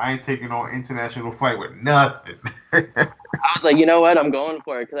 bro? I ain't taking on international flight with nothing. I was like, you know what? I'm going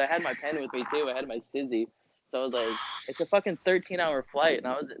for it because I had my pen with me too. I had my stizzy, so I was like, it's a fucking 13-hour flight, and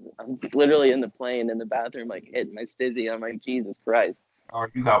I'm literally in the plane in the bathroom, like hitting my stizzy. I'm like, Jesus Christ. Oh,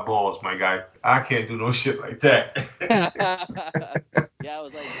 you got balls, my guy. I can't do no shit like that. Yeah, I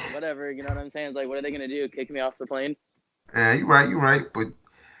was like, whatever. You know what I'm saying? It's like, what are they gonna do? Kick me off the plane? Yeah, you're right. But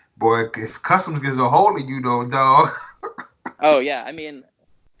boy, if customs gets a hold of you, though, dog. Oh yeah, I mean,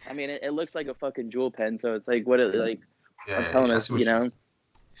 it looks like a fucking jewel pen, so it's like, what it like. Yeah, I'm telling us,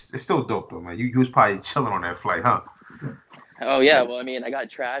 It's still dope though, man. You was probably chilling on that flight, huh? Oh yeah, well, I mean, I got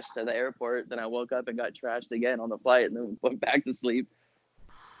trashed at the airport, then I woke up and got trashed again on the flight, and then went back to sleep.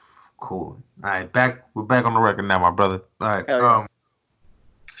 Cool. All right, we're back on the record now, my brother. All right. Yeah.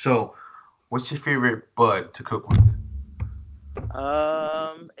 So, what's your favorite bud to cook with?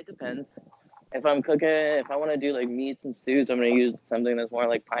 It depends. If I'm cooking, if I want to do like meats and stews, I'm gonna use something that's more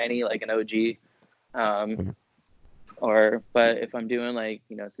like piney, like an OG. But if I'm doing like,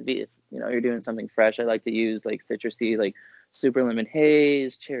 if you're doing something fresh, I like to use like citrusy, like super lemon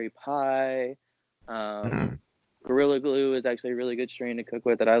haze, cherry pie. Gorilla Glue is actually a really good strain to cook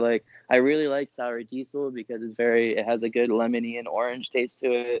with that I like. I really like Sour Diesel because it has a good lemony and orange taste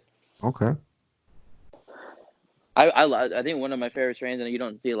to it. Okay. I think one of my favorite strains, and you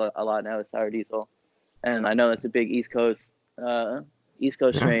don't see a lot now, is Sour Diesel, and I know that's a big East Coast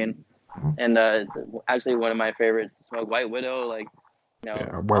strain, and actually one of my favorites to smoke. White Widow, like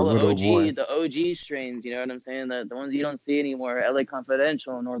all the OG strains. You know what I'm saying? The ones you don't see anymore. LA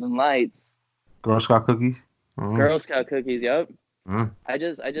Confidential, Northern Lights, Girl Scout cookies. Girl Scout cookies. Yep. I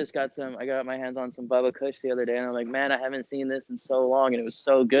just got some. I got my hands on some Bubba Kush the other day, and I'm like, man, I haven't seen this in so long, and it was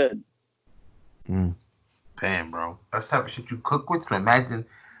so good. Damn, bro. That's the type of shit you cook with. So imagine.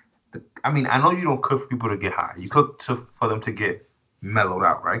 I mean, I know you don't cook for people to get high. You cook for them to get mellowed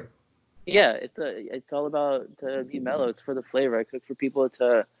out, right? Yeah, it's all about to be mellow. It's for the flavor. I cook for people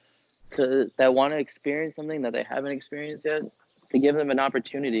to that want to experience something that they haven't experienced yet, to give them an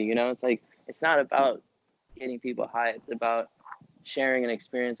opportunity. You know, it's like it's not about getting people high. It's about sharing an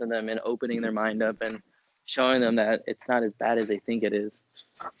experience with them and opening their mind up and showing them that it's not as bad as they think it is.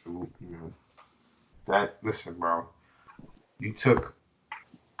 Absolutely, man. Listen, bro. You took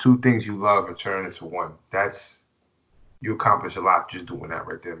two things you love and turned it into one. You accomplish a lot just doing that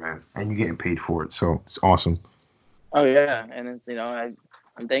right there, man. And you're getting paid for it, so it's awesome. Oh yeah, and it's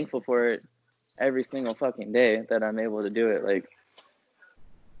I'm thankful for it every single fucking day that I'm able to do it. Like,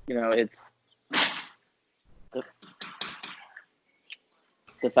 it's the,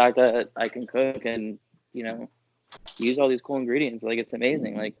 the fact that I can cook and use all these cool ingredients. Like, it's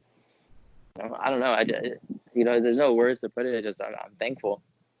amazing. Like, I don't know. There's no words to put it. I'm thankful.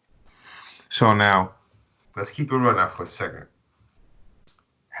 So now, let's keep it running for a second.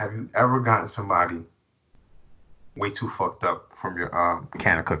 Have you ever gotten somebody way too fucked up from your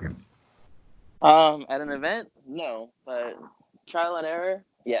Canna cooking? At an event, no, but trial and error,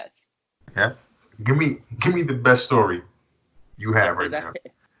 yes. Yeah. Give me the best story you have right now.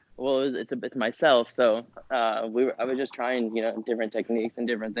 Well, it's myself. So I was just trying different techniques and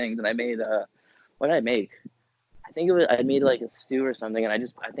different things, and I made what did I make? I think I made like a stew or something, and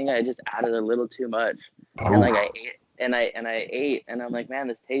I think I just added a little too much, and like I ate I ate, and I'm like, man,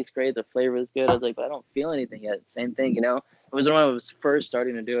 this tastes great, the flavor is good. I was like, but I don't feel anything yet. Same thing, It was when I was first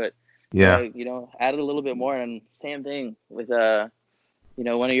starting to do it. Yeah. So added a little bit more, and same thing with one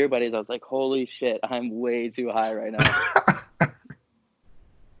of your buddies. I was like, holy shit, I'm way too high right now.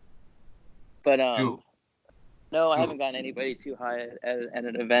 But no, I haven't gotten anybody too high at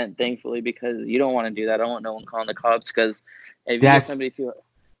an event, thankfully, because you don't want to do that. I don't want no one calling the cops, because if you get somebody too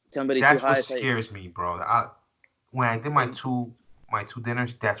high, that's what scares me, bro. When I did my two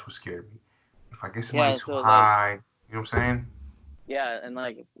dinners, that's what scared me. If I get somebody too high, you know what I'm saying? Yeah, and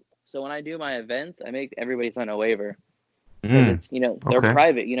so when I do my events, I make everybody sign a waiver, because it's they're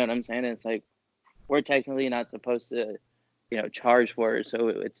private. You know what I'm saying? It's like we're technically not supposed to charge for it, so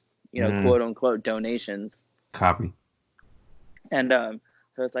it's quote unquote donations. Copy. And so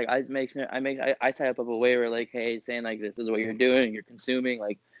it's like I tie up a waiver, like, hey, saying like, this is what you're doing, you're consuming,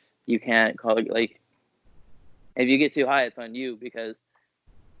 like, you can't call it, like, if you get too high, it's on you, because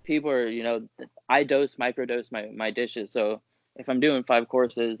people are I microdose my dishes. So if I'm doing 5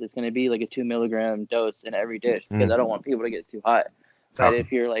 courses, it's going to be like a 2 milligram dose in every dish, because I don't want people to get too high. But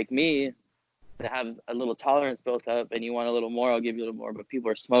if you're like me, to have a little tolerance built up and you want a little more, I'll give you a little more. But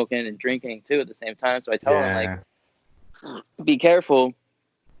people are smoking and drinking too at the same time, so I tell them, like, be careful,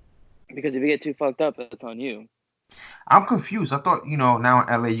 because if you get too fucked up, that's on you. I'm confused. I thought now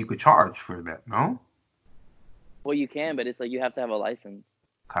in LA you could charge for that. No. Well, you can, but it's like you have to have a license.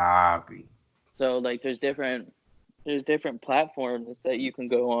 Copy. So like there's different platforms that you can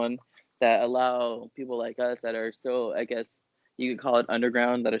go on that allow people like us that are still, I guess you could call it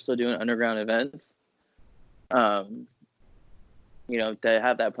underground, that are still doing underground events, to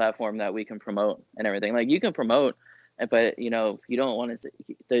have that platform that we can promote and everything. Like, you can promote, but you don't want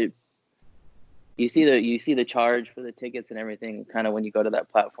to. You see the charge for the tickets and everything. Kind of when you go to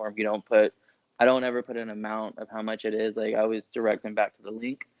that platform, I don't ever put an amount of how much it is. Like, I always direct them back to the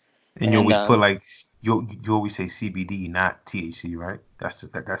link. And you always put like you always say CBD, not THC, right? That's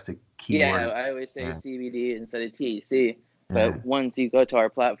the key word. Yeah, I always say CBD instead of THC. But once you go to our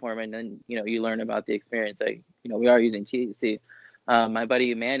platform and then you learn about the experience, like we are using THC. My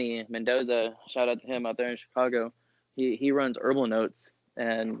buddy Manny Mendoza, shout out to him out there in Chicago. He runs Herbal Notes,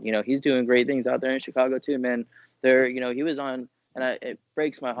 and he's doing great things out there in Chicago too, man. He was on, and it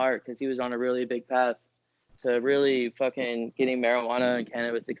breaks my heart, because he was on a really big path to really fucking getting marijuana and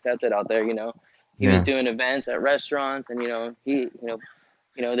cannabis accepted out there. He was doing events at restaurants, and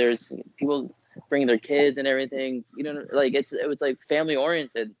there's people bringing their kids and everything. Like, it was like family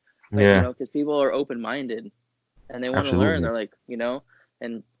oriented, because people are open minded and they want to learn. They're like,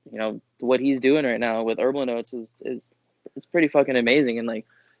 and what he's doing right now with Herbal Notes is it's pretty fucking amazing. And like,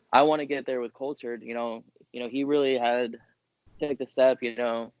 I want to get there with Cultured. He really had to take the step.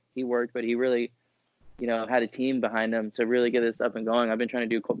 He worked, but he really had a team behind him to really get this up and going. I've been trying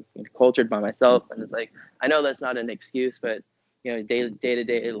to do Cultured by myself, and it's like, I know that's not an excuse, but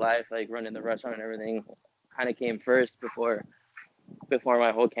day-to-day life, like running the restaurant and everything, kind of came first before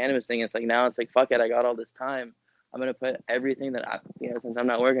my whole cannabis thing. It's like, now it's like, fuck it, I got all this time. I'm gonna put everything that since I'm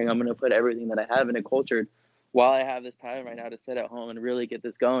not working, I'm gonna put everything that I have into Cultured while I have this time right now to sit at home and really get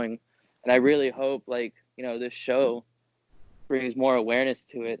this going. And I really hope like, this show brings more awareness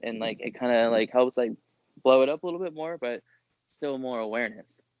to it, and like it kind of like helps like blow it up a little bit more, but still more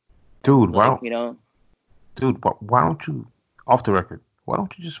awareness. Dude, And, like, why don't you, off the record, why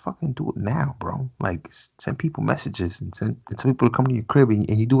don't you just fucking do it now, bro? Like, send people messages and send people to come to your crib, and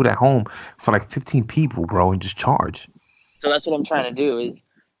you do it at home for like 15 people, bro, and just charge. So that's what I'm trying to do is,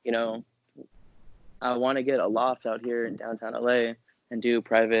 I want to get a loft out here in downtown LA and do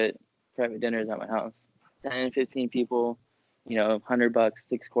private dinners at my house. 10, 15 people, $100,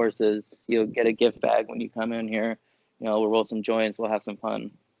 6 courses. You'll get a gift bag when you come in here. We'll roll some joints. We'll have some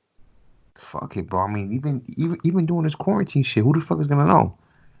fun. Fuck it, bro. I mean, even doing this quarantine shit, who the fuck is gonna know?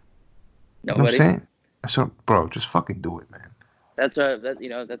 Nobody. You know what I'm saying? So, bro, just fucking do it, man. That's what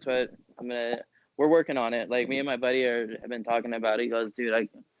I'm gonna. We're working on it. Like, me and my buddy have been talking about it. He goes, dude,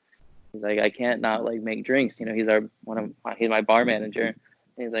 he's like, I can't not like make drinks. He's my bar manager. And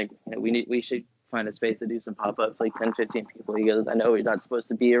he's like, we should find a space to do some pop-ups, like 10, 15 people. He goes, I know we're not supposed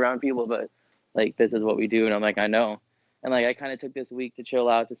to be around people, but like, this is what we do. And I'm like, I know. And like, I kind of took this week to chill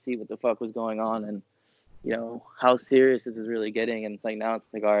out to see what the fuck was going on, and how serious this is really getting. And it's like, now it's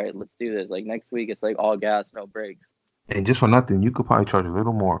like, all right, let's do this. Like, next week it's like all gas, no brakes. And just for nothing, you could probably charge a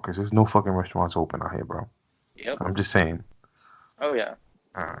little more because there's no fucking restaurants open out here, bro. Yep. I'm just saying. Oh yeah.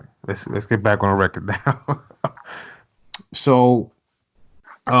 All right, let's get back on the record now. So,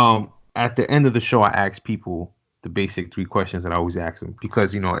 at the end of the show, I ask people the basic 3 questions that I always ask them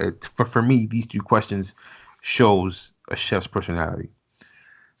because for me these 3 questions shows a chef's personality.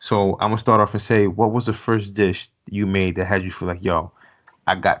 So I'm gonna start off and say, what was the first dish you made that had you feel like, yo,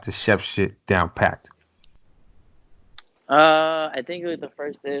 I got the chef shit down packed? I think it was the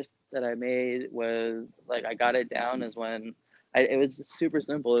first dish that I made was like, I got it down is when it was super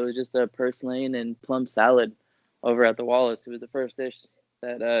simple. It was just a purslane and plum salad over at the Wallace. It was the first dish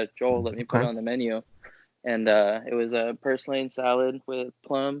that Joel let me put on the menu. And it was a purslane salad with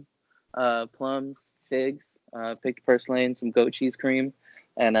plums, figs, picked purslane, some goat cheese cream,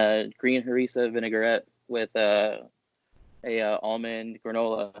 and a green harissa vinaigrette with a almond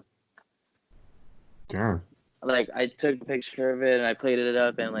granola. Yeah. Like, I took a picture of it and I plated it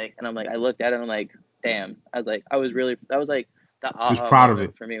up, and I'm like, I looked at it and I'm like, damn. That was like the aha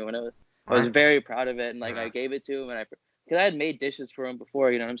moment for me when I was very proud of it. And like, I gave it to him, and because I had made dishes for him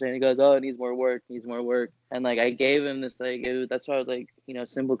before, you know what I'm saying? He goes, oh, it needs more work. And like, I gave him this, like, that's why I was like,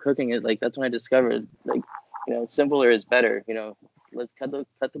 simple cooking is like, that's when I discovered, like, simpler is better. Let's cut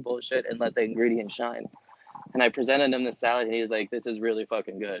the bullshit and let the ingredients shine. And I presented him the salad, and he was like, this is really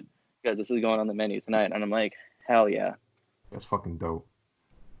fucking good because this is going on the menu tonight. And I'm like, hell yeah. That's fucking dope.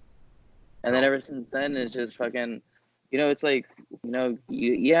 And then ever since then, it's just fucking, it's like,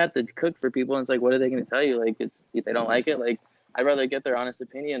 you have to cook for people, and it's like, what are they going to tell you? Like, if they don't like it, like, I'd rather get their honest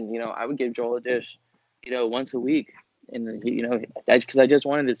opinion. I would give Joel a dish, once a week, and because I just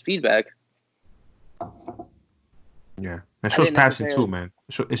wanted his feedback. Yeah, it shows passion too, man.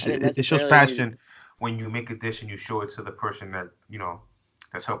 It shows passion when you make a dish and you show it to the person that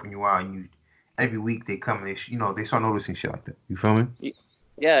that's helping you out, and you every week they come and they start noticing shit like that. You feel me?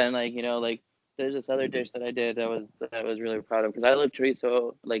 Yeah, and like there's this other dish that I did that I was really proud of, because I love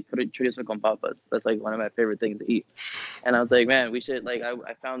chorizo, like chorizo con papas. That's like one of my favorite things to eat. And I was like, man, we should, like,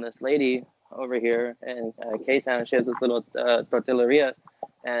 I found this lady over here in K-Town. She has this little tortilleria,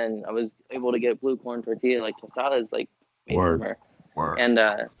 and I was able to get blue corn tortilla, like tostadas, like made from her. Word. And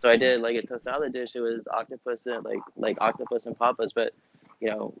so I did like a tostada dish. It was octopus and like octopus and papas, but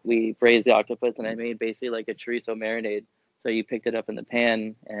we braised the octopus, and I made basically like a chorizo marinade. So you picked it up in the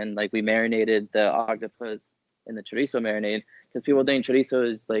pan, and like we marinated the octopus in the chorizo marinade, because people think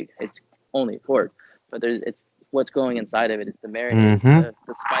chorizo is like, it's only pork, but it's what's going inside of it. It's the marinade,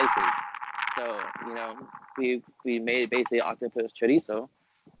 the spices. So we made basically octopus chorizo,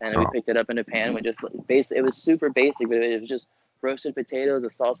 and we picked it up in a pan. We just it was super basic, but it was just roasted potatoes, a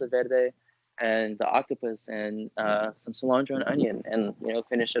salsa verde, and the octopus, and some cilantro and onion, and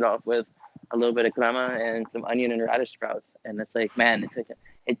finish it off with a little bit of crema and some onion and radish sprouts. And it's like, man,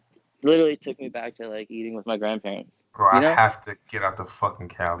 it literally took me back to like eating with my grandparents. Bro, I have to get out to fucking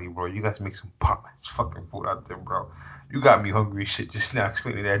Cali, bro. You guys make some pop-ass fucking food out there, bro. You got me hungry shit just now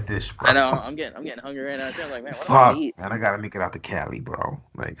explaining that dish, bro. I know, I'm getting hungry right now. I'm like, man, what am I gonna eat? Man, I gotta make it out to Cali, bro.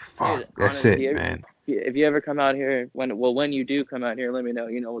 Like, fuck, dude, that's honestly, man. If you ever come out here, when you do come out here, let me know.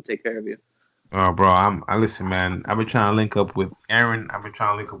 We'll take care of you. Oh, bro, I listen, man. I've been trying to link up with Aaron. I've been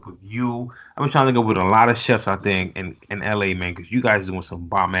trying to link up with you. I've been trying to link up with a lot of chefs out there in LA, man, because you guys doing some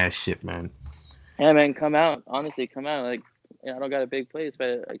bomb ass shit, man. Yeah, man, come out. Honestly, come out. Like, I don't got a big place,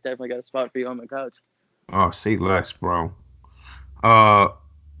 but I definitely got a spot for you on my couch. Oh, say less, bro.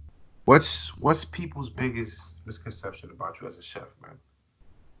 What's people's biggest misconception about you as a chef, man?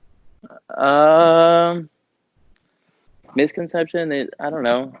 Um, Misconception is, I don't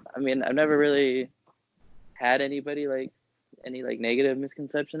know. I mean, I've never really had anybody like any like negative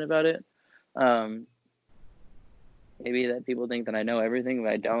misconception about it. Um, Maybe that people think that I know everything,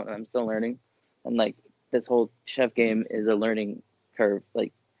 but I don't, and I'm still learning. And like this whole chef game is a learning curve.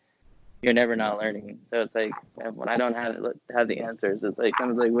 Like you're never not learning. So it's like when I don't have the answers, it's like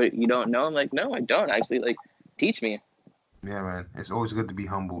I'm like, wait, you don't know? I'm like, no, I don't actually. Like, teach me. Yeah, man. It's always good to be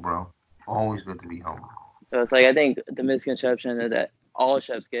humble, bro. Always good to be humble. So it's like I think the misconception that all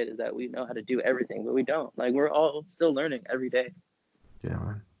chefs get is that we know how to do everything, but we don't. Like we're all still learning every day. Yeah,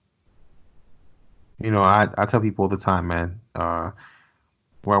 man. I tell people all the time, man.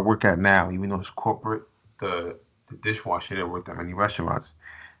 Where I work at now, even though it's corporate, the dishwasher that worked at many restaurants.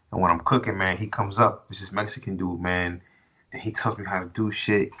 And when I'm cooking, man, he comes up. This is Mexican dude, man. And he tells me how to do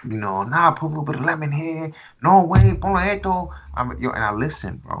shit. Nah, put a little bit of lemon here. No way, ponle esto. And I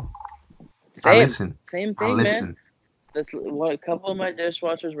listen, bro. I Same, listen. same I thing, man. listen. This what a couple of my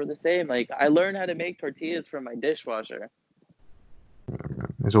dishwashers were the same. Like I learned how to make tortillas from my dishwasher.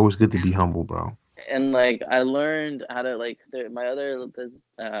 It's always good to be humble, bro. And like I learned how to like my other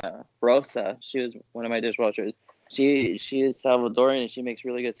Rosa, she was one of my dishwashers. She is Salvadorian and she makes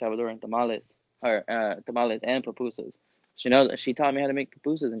really good Salvadorian tamales or tamales and pupusas. She taught me how to make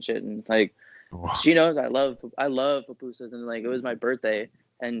pupusas and shit, and it's like Oh, she knows I love pupusas, and like it was my birthday,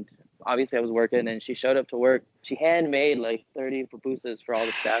 and obviously I was working, and she showed up to work. She handmade like 30 pupusas for all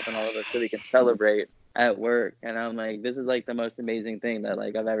the staff and all of us so we can celebrate at work, and I'm like, this is like the most amazing thing that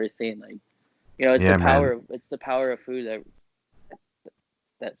like I've ever seen. Like yeah, man. it's the power of food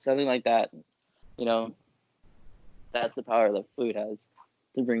that something like that, you know, that's the power that food has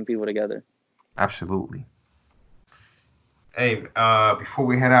to bring people together. Absolutely. Hey, before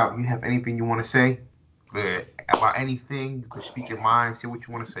we head out, you have anything you want to say? About anything? You can speak your mind. Say what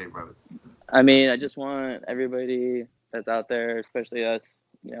you want to say, brother. I mean, I just want everybody that's out there, especially us,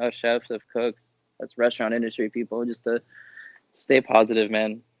 us chefs, us cooks, us restaurant industry people, just to stay positive,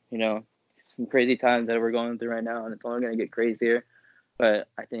 man. You know, some crazy times that we're going through right now, and it's only going to get crazier. But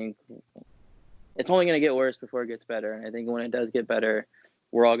I think it's only going to get worse before it gets better. And I think when it does get better,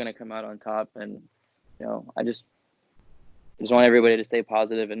 we're all going to come out on top. And I just want everybody to stay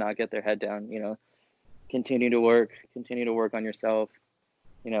positive and not get their head down. Continue to work on yourself.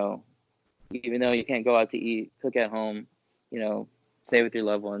 You know, Even though you can't go out to eat, cook at home. Stay with your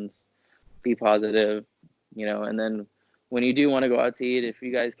loved ones. Be positive. And then when you do want to go out to eat, if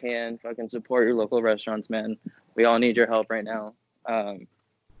you guys can, fucking support your local restaurants, man. We all need your help right now. Um,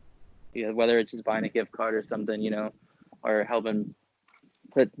 whether it's just buying a gift card or something, or helping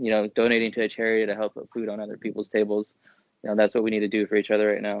donating to a charity to help put food on other people's tables. That's what we need to do for each other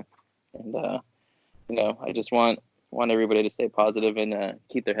right now. And I just want everybody to stay positive and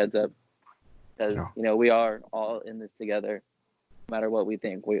keep their heads up because Yeah. we are all in this together. No matter what we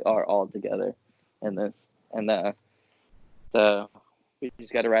think, we are all together in this, and the we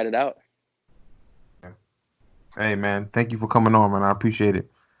just got to ride it out. Hey, man. Thank you for coming on, man. I appreciate it.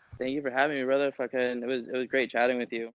 Thank you for having me, brother. Fucking, it was great chatting with you.